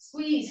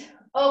 squeeze,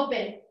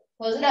 open.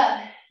 Close it up.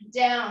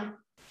 Down,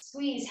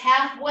 squeeze.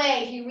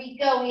 Halfway. Here we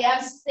go. We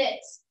have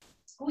 6.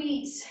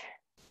 Squeeze.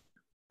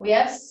 We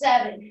have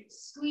 7.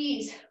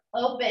 Squeeze.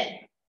 Open.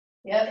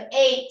 You have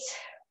 8.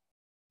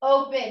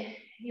 Open.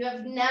 You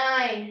have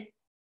 9.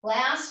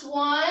 Last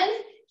one.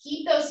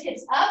 Keep those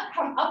hips up.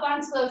 Come up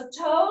onto those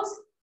toes.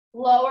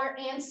 Lower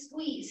and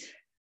squeeze.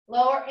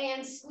 Lower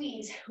and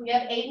squeeze. We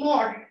have 8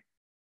 more.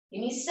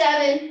 Give me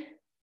 7.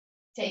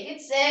 Take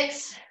it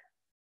 6.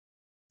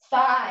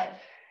 5.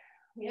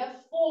 We have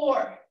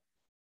 4.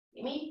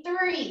 Give me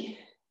 3,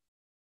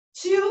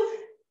 2,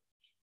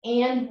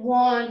 and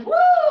 1.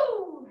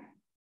 Woo!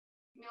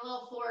 Give me a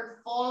little forward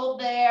fold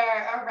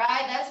there. All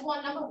right, that's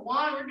one, number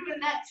 1. We're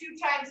doing that 2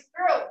 times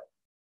through.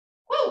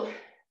 Woo!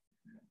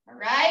 All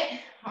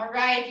right, all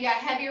right. If you got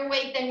heavier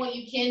weight than what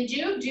you can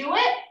do, do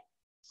it.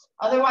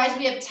 Otherwise,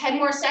 we have 10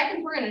 more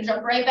seconds. We're gonna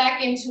jump right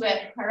back into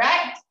it. All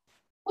right.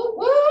 Woo,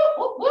 woo,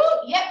 woo, woo.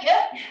 Yep,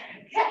 yep.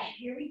 Okay,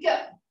 here we go.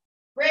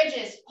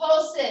 Bridges,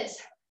 pulses,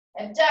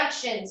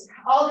 abductions,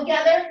 all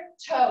together,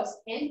 toes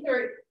in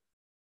 3,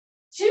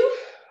 2,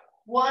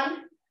 1,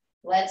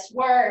 let's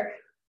work.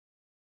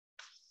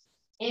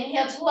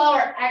 Inhale to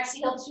lower,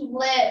 exhale to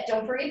lift.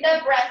 Don't forget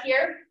that breath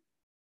here.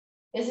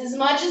 It's as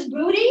much as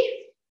booty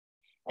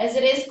as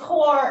it is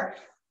core.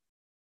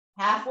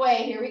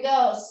 Halfway, here we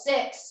go.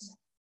 6,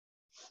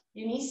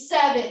 give me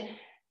 7,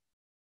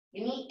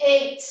 give me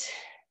 8,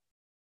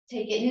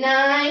 take it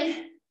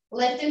 9,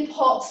 lift and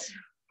pulse,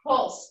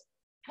 pulse,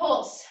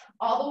 pulse,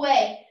 all the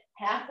way.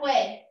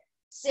 Halfway,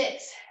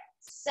 6,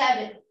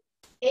 7,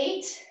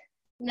 8,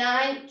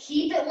 9.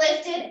 Keep it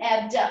lifted.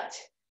 Abduct.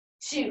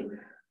 2,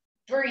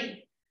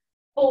 3,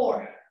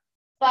 4,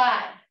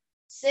 5,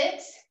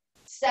 6,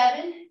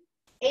 7,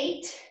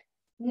 8,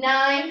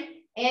 9,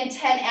 and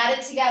 10. Add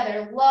it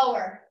together.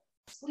 Lower.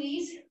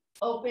 Squeeze.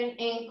 Open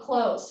and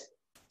close.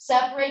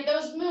 Separate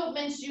those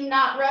movements. Do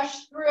not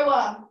rush through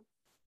them.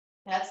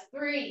 That's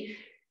 3.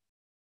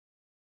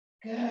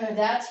 Good.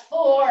 That's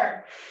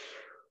 4.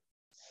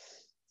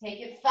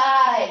 Take it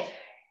 5.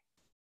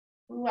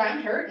 Ooh,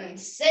 I'm hurting.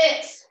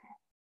 6.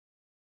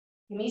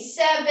 Give me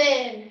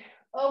 7.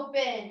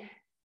 Open.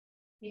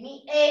 Give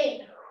me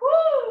 8.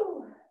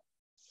 Whoo.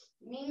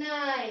 Give me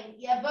 9.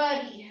 Yeah,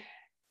 buddy.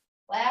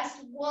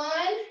 Last one.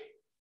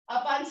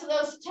 Up onto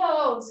those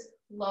toes.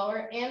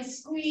 Lower and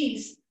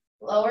squeeze.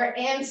 Lower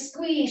and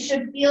squeeze.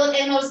 Should feel it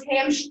in those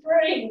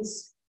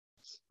hamstrings.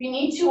 If you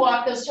need to,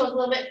 walk those toes a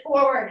little bit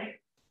forward.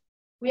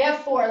 We have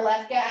 4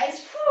 left, guys.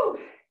 Whew.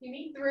 Give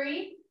me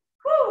 3.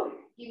 Whew.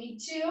 Give me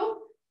 2.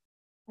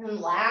 And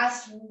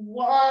last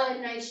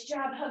one. Nice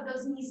job. Hug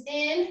those knees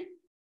in.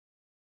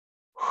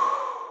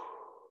 Whew.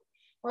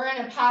 We're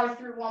going to power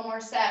through one more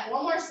set.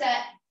 One more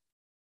set.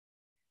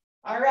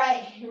 All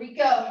right. Here we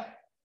go.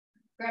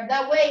 Grab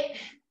that weight.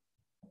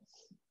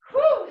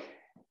 Whew.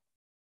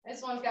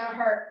 This one's going to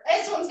hurt.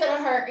 This one's going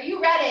to hurt. Are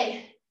you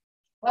ready?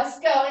 Let's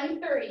go in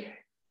 3,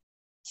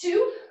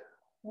 2,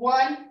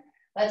 1.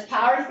 Let's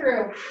power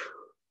through.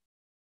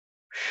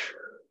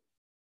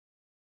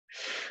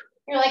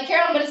 You're like,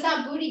 Carolyn, but it's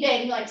not booty day.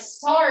 And you're like,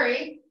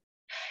 sorry.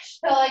 I just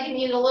felt like I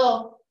needed a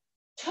little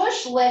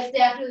tush lift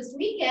after this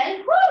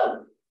weekend.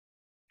 Woo!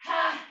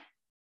 Ha!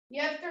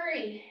 You have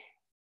 3.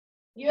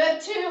 You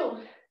have 2.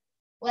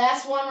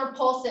 Last one, we're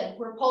pulsing.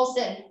 We're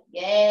pulsing.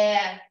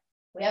 Yeah.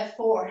 We have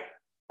 4,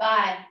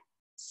 5,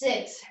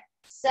 6,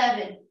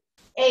 7,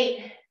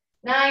 8,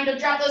 9. Don't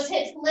drop those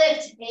hips.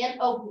 Lift and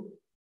open.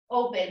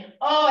 Open.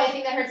 Oh, I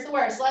think that hurts the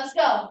worst. Let's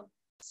go.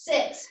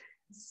 6,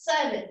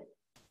 7,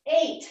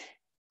 8,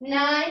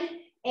 9,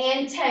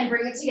 and 10.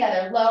 Bring it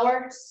together.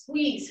 Lower,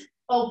 squeeze,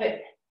 open.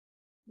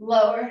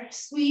 Lower,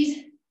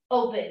 squeeze,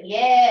 open.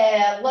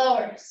 Yeah,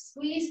 lower,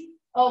 squeeze,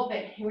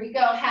 open. Here we go.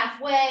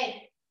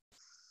 Halfway.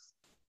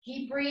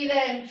 Keep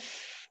breathing.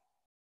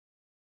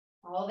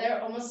 Oh,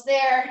 there, almost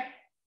there.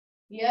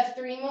 You have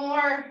 3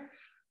 more.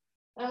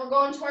 And we're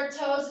going to our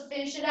toes to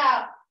finish it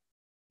out.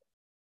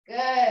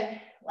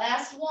 Good.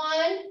 Last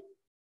one.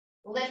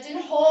 Lift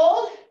and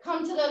hold.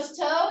 Come to those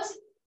toes.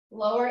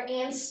 Lower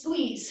and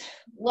squeeze.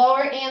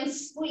 Lower and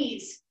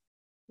squeeze.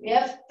 We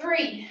have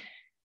 3.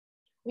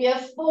 We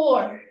have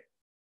 4.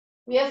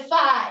 We have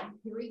 5.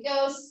 Here we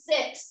go.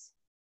 6.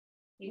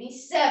 Give me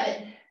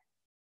 7.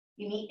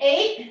 Give me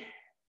 8.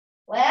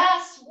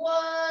 Last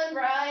one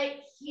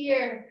right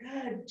here.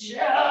 Good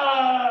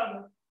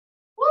job.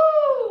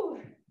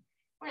 Woo!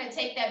 We're going to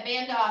take that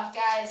band off,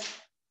 guys.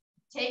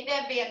 Take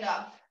that band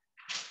off.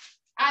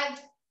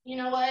 You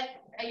know what?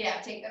 Yeah,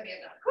 take that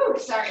band off. Whew,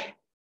 sorry.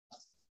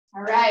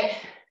 All right.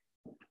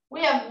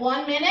 We have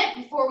 1 minute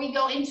before we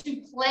go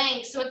into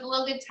plank, so it's a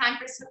little good time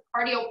for some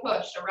cardio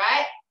push, all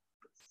right?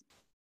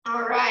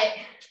 All right.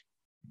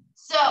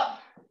 So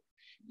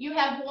you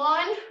have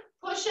 1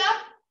 push-up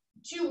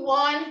to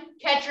 1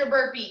 catcher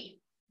burpee,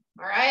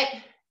 all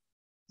right?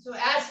 So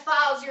as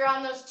follows, you're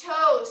on those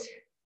toes.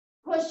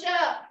 Push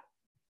up.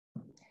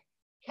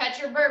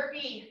 Catcher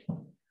burpee.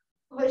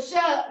 Push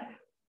up.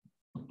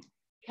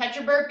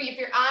 Catcher burpee. If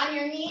you're on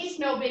your knees,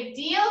 no big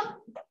deal,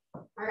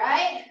 all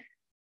right?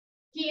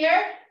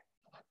 Here,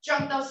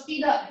 jump those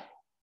feet up,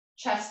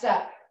 chest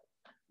up.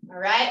 All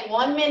right,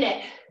 1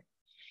 minute.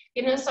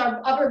 Getting us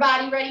our upper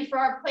body ready for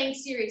our plank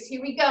series.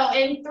 Here we go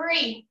in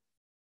 3,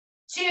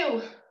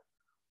 2,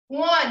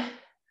 1.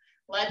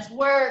 Let's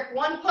work.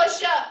 1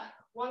 push up,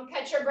 1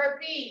 catcher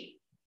burpee.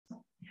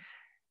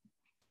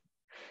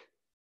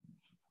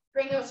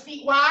 Bring those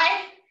feet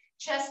wide,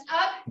 chest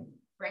up,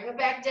 bring it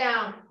back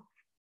down.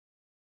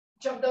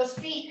 Jump those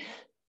feet,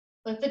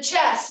 lift the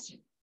chest,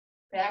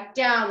 back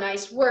down.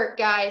 Nice work,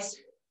 guys.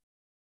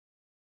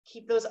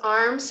 Keep those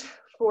arms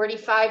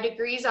 45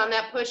 degrees on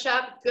that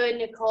push-up. Good,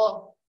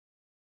 Nicole.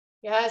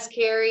 Yes,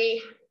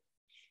 Carrie.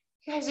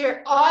 You guys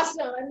are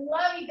awesome. I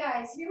love you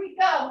guys. Here we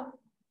go.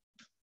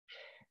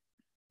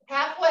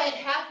 Halfway,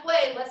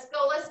 halfway. Let's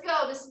go, let's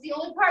go. This is the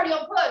only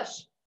cardio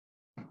push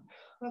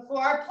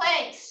before our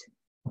planks.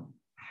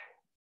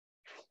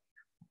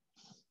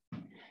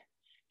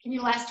 Can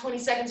you last 20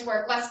 seconds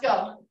work? Let's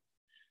go.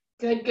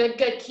 Good, good,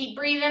 good. Keep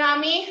breathing on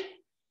me.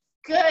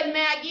 Good,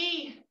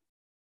 Maggie.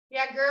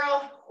 Yeah,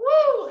 girl.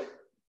 Woo!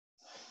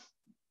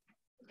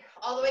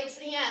 All the way to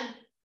the end.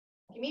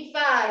 Give me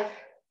 5,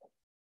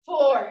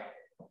 4,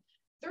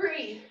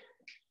 3,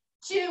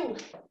 2,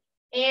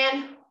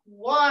 and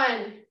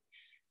 1.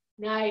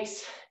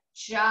 Nice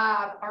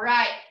job. All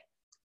right.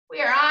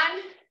 We are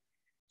on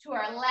to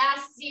our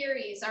last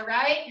series, all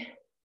right?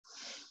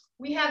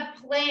 We have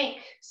plank.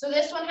 So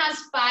this one has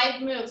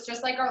 5 moves,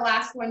 just like our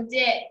last one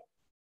did.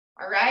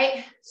 All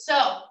right?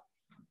 So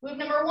move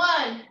number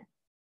 1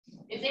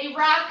 is a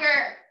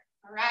rocker,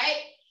 all right?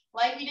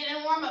 Like we did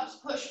in warm-ups,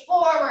 push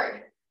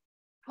forward.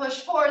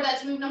 Push forward,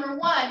 that's move number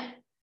 1.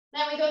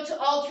 Then we go to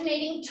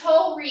alternating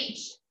toe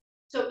reach.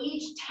 So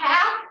each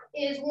tap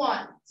is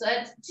 1. So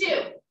that's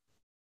 2.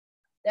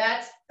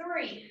 That's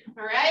 3,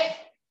 all right?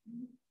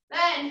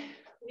 Then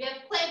we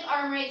have plank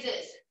arm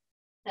raises.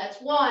 That's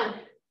 1.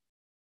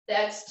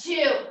 That's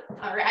 2,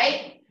 all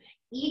right?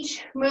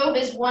 Each move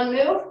is 1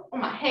 move. Oh,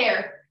 my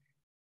hair.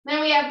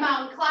 Then we have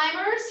mountain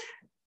climbers,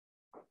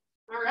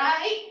 all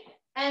right?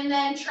 And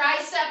then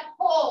tricep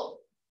hold.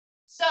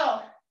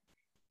 So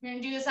you're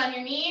gonna do this on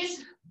your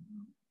knees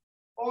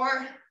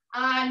or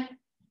on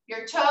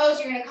your toes.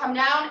 You're gonna come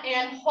down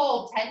and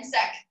hold 10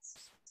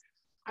 seconds.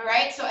 All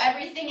right, so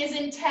everything is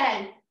in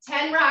 10.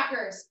 10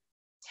 rockers,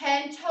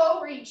 10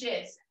 toe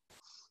reaches,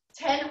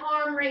 10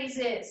 arm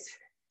raises,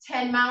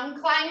 10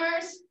 mountain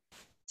climbers,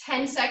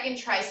 10-second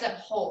tricep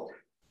hold.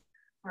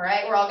 All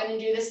right, we're all gonna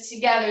do this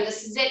together.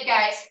 This is it,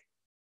 guys.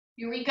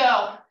 Here we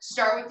go.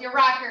 Start with your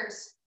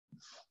rockers.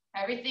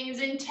 Everything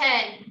is in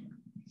 10.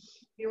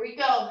 Here we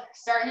go.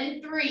 Starting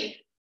in 3,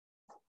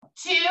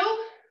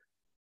 2,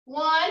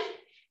 1,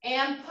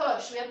 and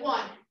push. We have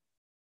 1,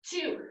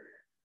 2,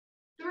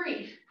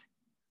 3,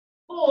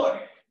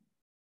 4,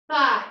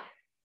 5,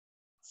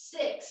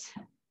 6,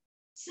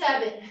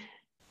 7,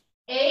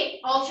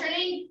 8.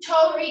 Alternating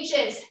toe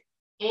reaches.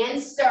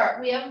 And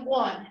start. We have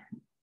 1.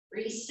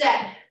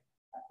 Reset.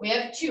 We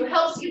have 2.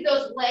 Helps keep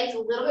those legs a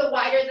little bit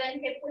wider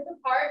than hip width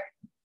apart.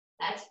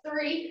 That's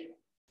 3.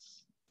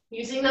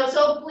 Using those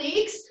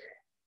obliques.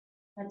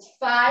 That's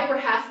 5. We're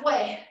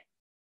halfway.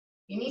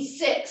 Give me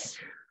 6.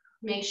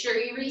 Make sure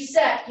you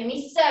reset. Give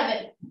me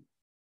 7.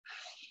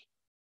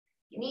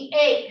 Give me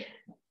 8.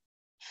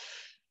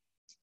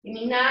 Give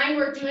me 9.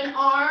 We're doing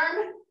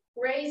arm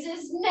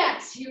raises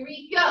next. Here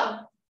we go.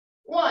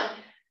 1,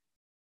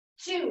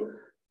 2,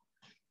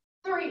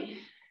 3,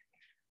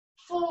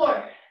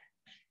 4,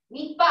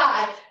 need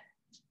 5,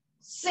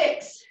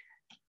 6,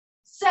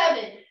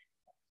 7,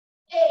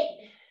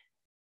 8,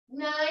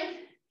 9,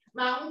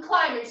 mountain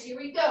climbers. Here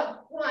we go.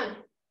 1,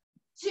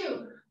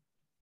 2,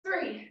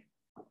 3,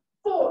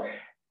 4,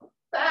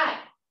 5,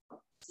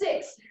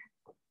 6,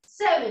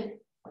 7,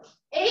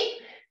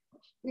 8,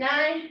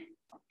 9,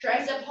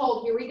 tricep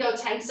hold. Here we go.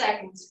 10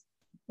 seconds.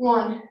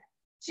 1,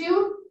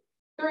 2,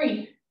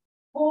 3,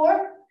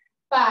 4,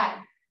 5,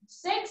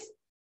 6,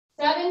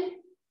 7,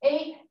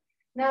 8,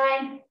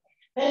 9,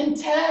 and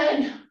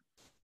 10.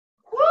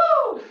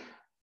 Woo! Woo,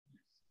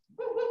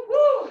 woo,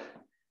 woo.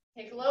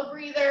 Take a little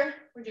breather.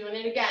 We're doing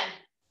it again.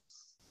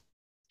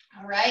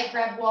 All right,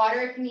 grab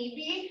water if need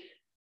be.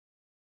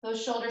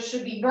 Those shoulders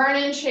should be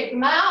burning, shake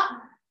them out.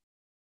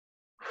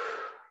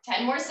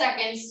 10 more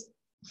seconds.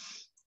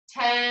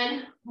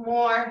 10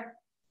 more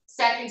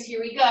seconds,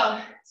 here we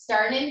go.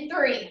 Starting in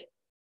 3,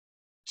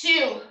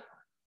 2,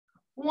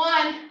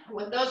 1,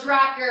 with those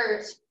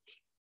rockers.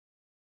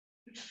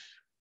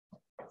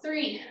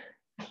 3,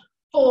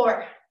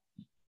 4,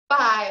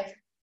 5,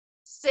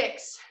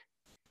 6,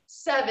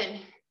 7,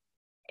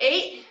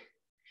 8,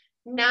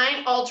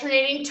 9,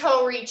 alternating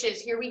toe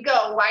reaches. Here we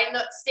go. Widen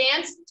up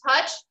stance,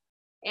 touch,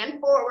 and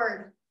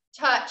forward.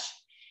 Touch,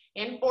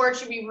 and forward.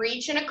 Should be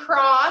reaching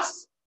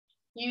across,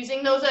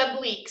 using those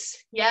obliques.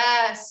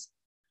 Yes.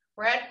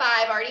 We're at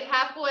 5, already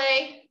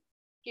halfway.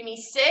 Give me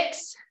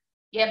 6.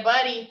 Yeah,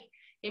 buddy.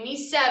 Give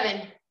me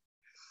 7.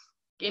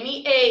 Give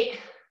me 8.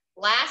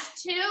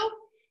 Last 2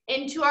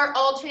 into our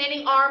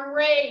alternating arm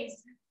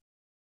raise.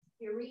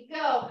 Here we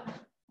go.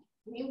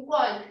 Give me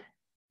 1,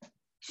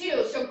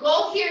 2. So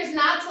goal here is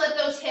not to let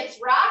those hips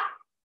rock.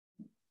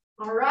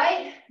 All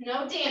right,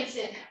 no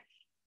dancing.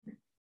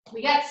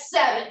 We got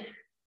 7.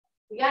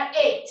 We got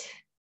 8.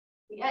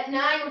 We got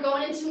 9. We're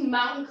going into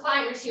mountain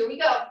climbers. Here we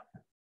go.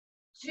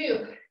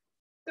 2,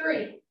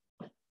 3,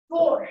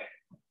 4,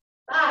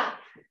 5,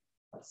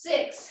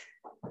 6,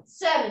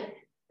 7,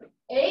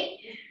 8,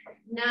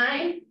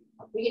 9.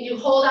 We can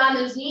do hold on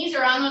those knees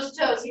or on those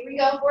toes. Here we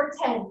go for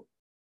 10,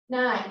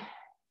 9,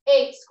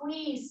 8.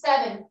 Squeeze.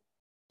 7,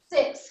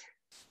 6,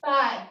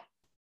 5,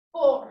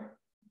 4,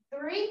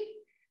 3,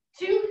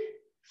 2,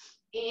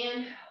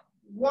 and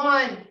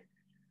 1.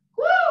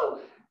 Woo!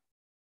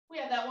 We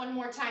have that one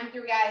more time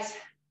through, guys.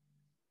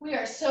 We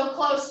are so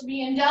close to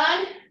being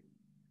done.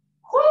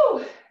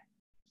 Woo!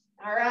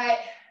 All right.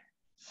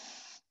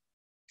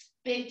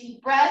 Big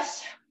deep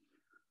breaths.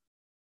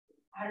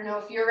 I don't know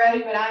if you're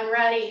ready, but I'm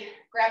ready.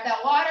 Grab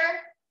that water.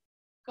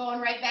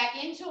 Going right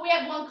back into it. We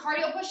have one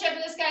cardio push after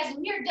this, guys, and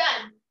we are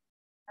done.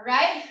 All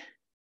right?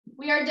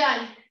 We are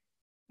done.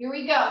 Here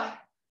we go.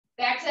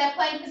 Back to that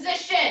plank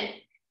position.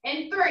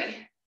 In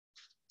 3,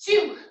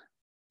 2,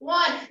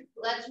 1.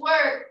 Let's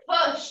work.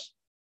 Push.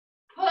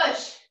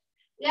 Push.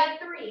 We got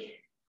 3,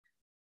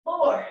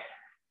 4,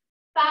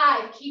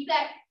 5. Keep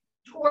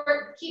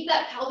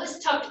that pelvis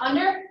tucked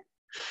under.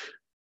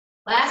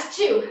 Last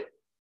 2.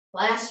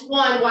 Last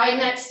 1. Widen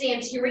that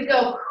stance. Here we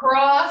go.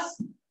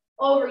 Cross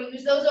over.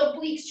 Use those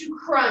obliques to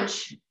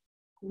crunch.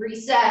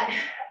 Reset.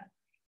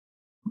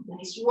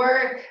 Nice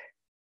work.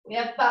 We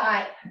have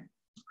 5.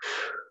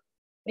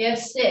 We have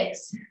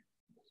 6.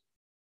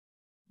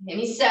 Give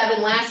me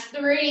 7. Last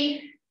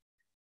 3.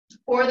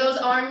 For those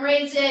arm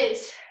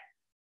raises.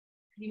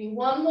 Give me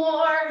 1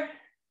 more.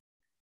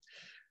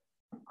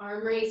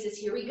 Arm raises.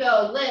 Here we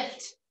go.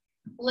 Lift.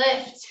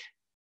 Lift.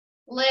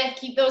 Lift.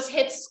 Keep those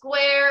hips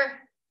square.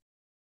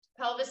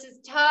 Pelvis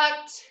is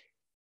tucked.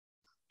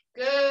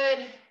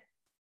 Good.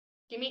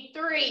 Give me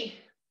 3,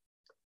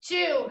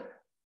 2,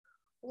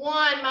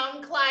 1.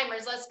 Mountain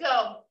climbers. Let's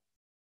go.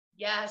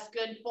 Yes,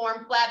 good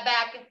form. Flat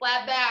back and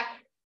flat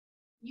back.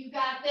 You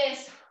got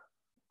this.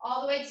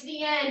 All the way to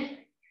the end.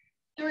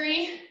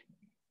 3,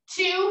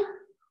 2,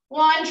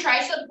 1.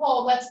 Tricep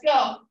hold. Let's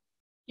go.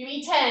 Give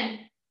me 10,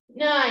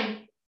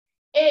 9,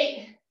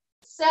 8,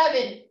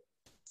 7,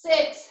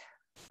 6,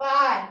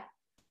 5,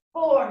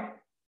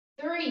 4,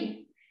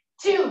 3,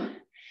 2,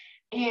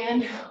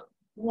 and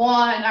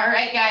 1. All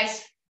right,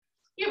 guys.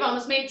 You've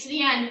almost made it to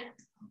the end.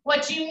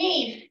 What you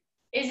need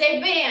is a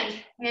band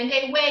and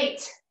a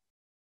weight.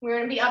 We're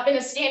going to be up in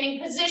a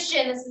standing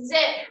position. This is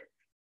it.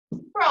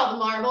 For all the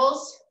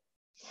marbles.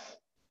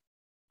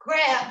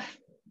 Grab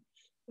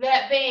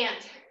that band.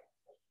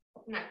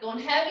 I'm not going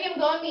heavy, I'm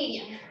going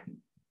medium.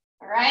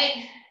 All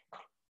right?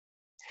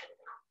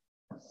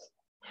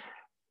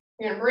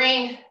 You're going to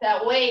bring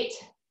that weight.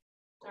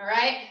 All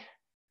right?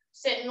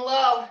 Sitting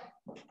low.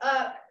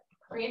 Up.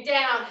 Bring it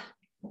down.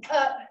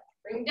 Up.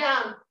 Bring it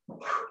down.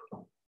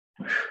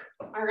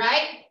 All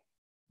right?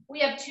 We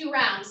have 2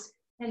 rounds,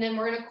 and then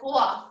we're going to cool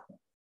off.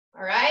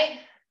 All right?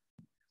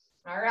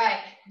 All right.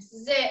 This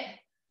is it.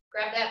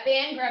 Grab that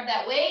band, grab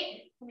that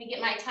weight. Let me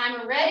get my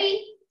timer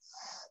ready.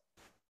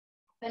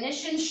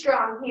 Finishing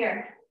strong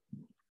here.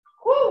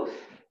 Woo!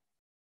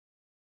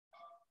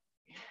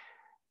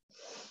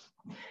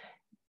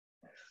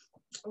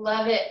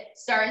 Love it.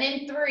 Starting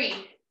in 3,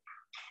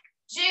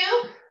 2,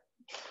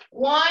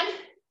 1,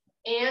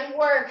 and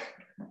work.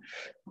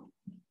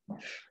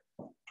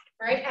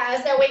 All right,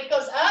 as that weight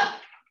goes up,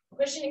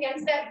 pushing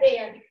against that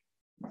band.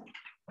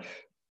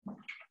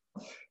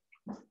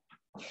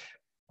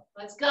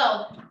 Let's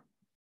go.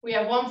 We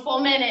have 1 full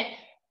minute.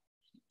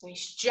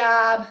 Nice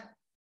job.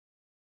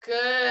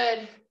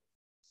 Good.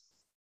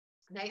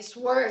 Nice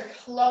work.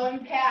 Low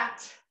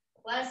impact.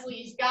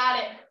 Leslie's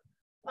got it.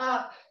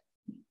 Up,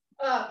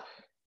 up,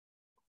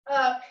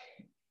 up.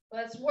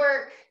 Let's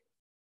work.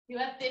 You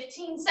have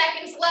 15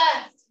 seconds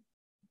left.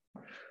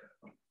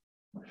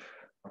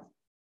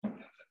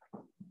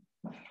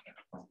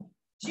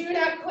 Do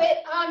not quit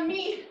on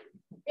me.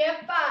 We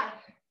have 5,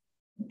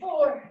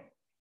 4,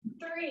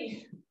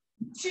 3,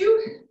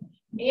 2,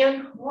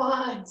 and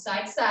 1.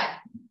 Side to side,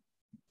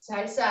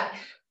 side to side.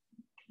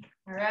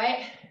 All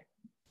right,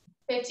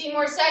 15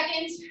 more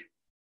seconds.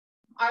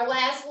 Our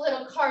last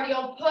little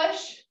cardio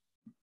push,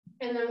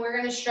 and then we're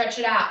gonna stretch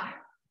it out.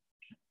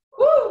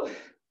 Woo!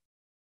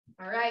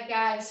 All right,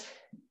 guys.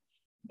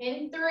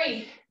 In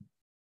 3,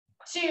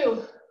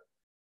 2,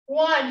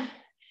 1,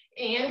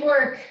 and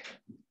work.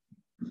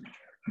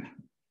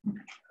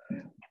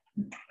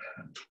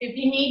 If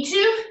you need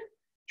to,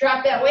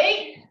 drop that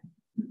weight.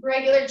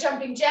 Regular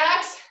jumping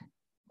jacks,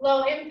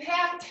 low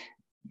impact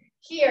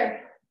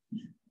here.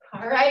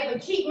 All right,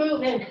 but keep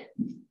moving.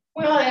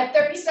 We only have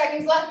 30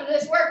 seconds left of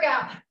this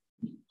workout.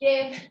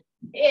 Give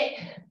it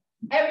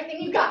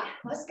everything you got.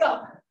 Let's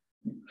go.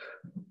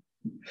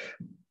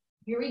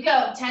 Here we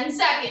go, 10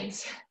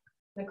 seconds.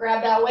 I'm gonna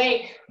grab that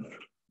weight.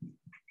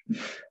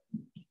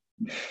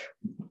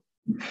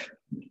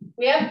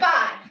 We have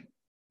 5,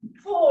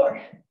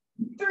 4,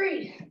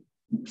 3,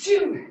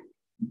 2,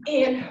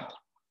 and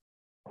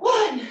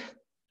 1.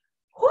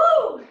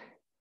 Woo!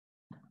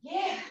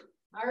 Yeah,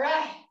 all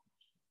right.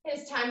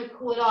 It's time to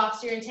cool it off.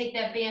 So you're gonna take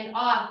that band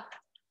off.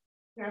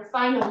 You're gonna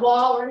find the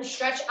wall. We're gonna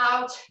stretch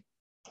out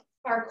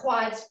our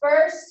quads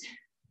first.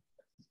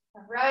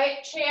 All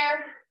right,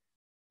 chair.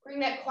 Bring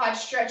that quad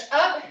stretch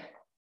up.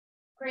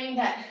 Bring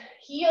that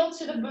heel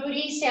to the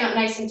booty. Stand up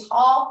nice and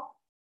tall.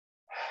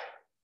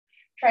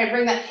 Try to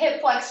bring that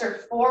hip flexor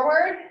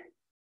forward.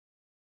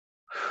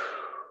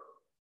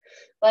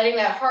 Letting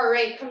that heart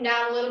rate come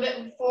down a little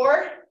bit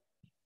before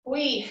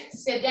we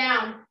sit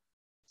down.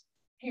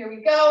 Here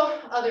we go,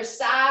 other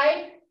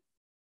side.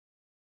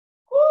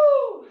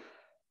 Woo!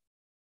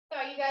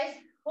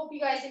 Hope you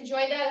guys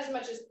enjoyed that as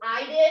much as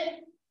I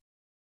did.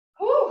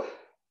 Woo!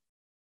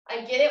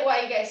 I get it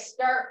why you guys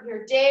start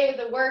your day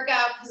with a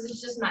workout because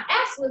it's just my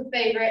absolute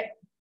favorite.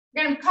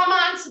 You're gonna come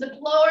on to the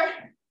floor.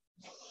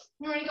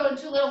 We're gonna go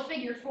into a little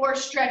figure 4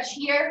 stretch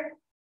here.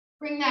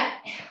 Bring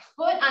that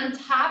foot on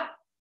top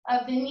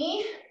of the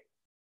knee.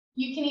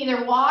 You can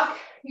either walk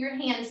your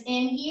hands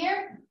in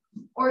here,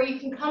 or you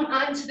can come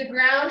onto the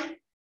ground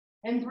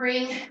and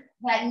bring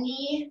that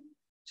knee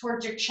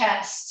towards your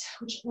chest,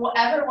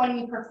 whatever one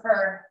you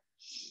prefer.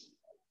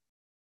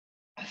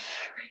 Give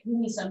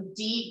me some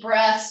deep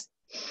breaths.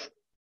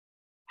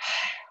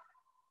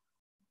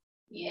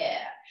 Yeah,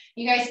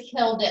 you guys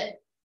killed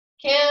it.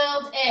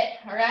 Killed it,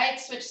 all right?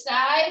 Switch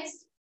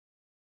sides.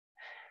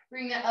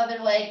 Bring that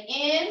other leg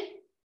in.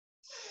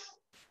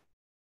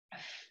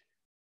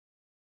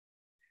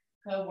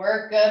 Good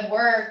work, good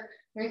work.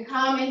 You're gonna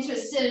come into a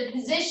seated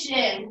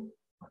position.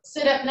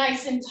 Sit up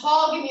nice and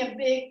tall. Give me a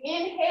big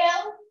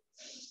inhale.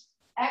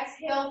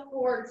 Exhale,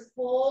 forward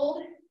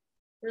fold.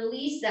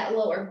 Release that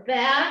lower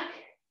back.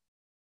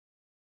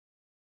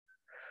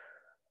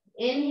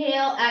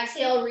 Inhale,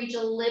 exhale, reach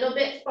a little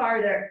bit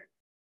farther.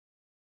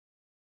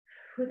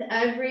 With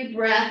every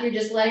breath, you're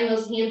just letting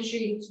those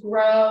hamstrings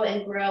grow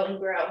and grow and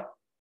grow.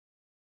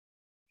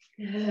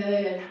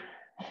 Good.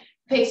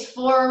 Face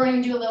forward, we're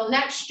gonna do a little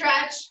neck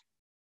stretch.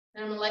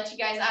 And I'm gonna let you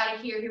guys out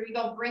of here. Here we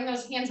go. Bring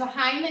those hands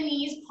behind the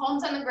knees,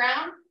 palms on the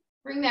ground.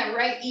 Bring that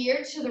right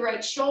ear to the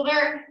right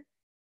shoulder.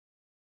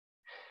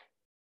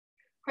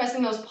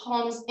 Pressing those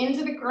palms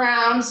into the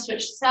ground,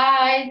 switch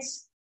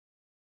sides.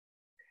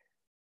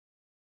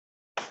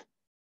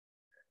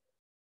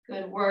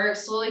 Good work.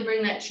 Slowly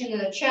bring that chin to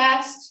the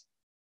chest.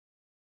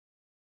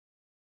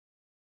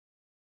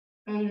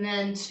 And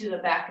then to the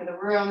back of the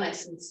room,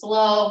 nice and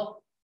slow.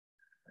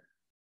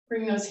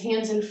 Bring those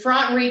hands in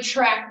front,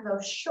 retract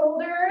those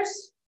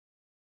shoulders.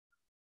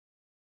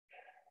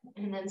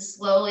 And then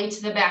slowly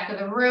to the back of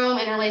the room,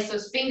 interlace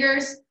those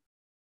fingers.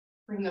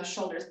 Bring those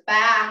shoulders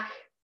back.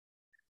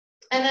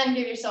 And then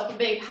give yourself a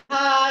big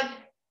hug.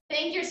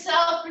 Thank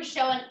yourself for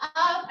showing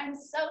up. I'm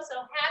so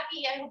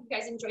happy. I hope you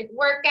guys enjoyed the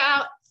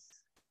workout.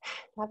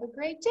 Have a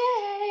great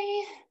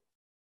day.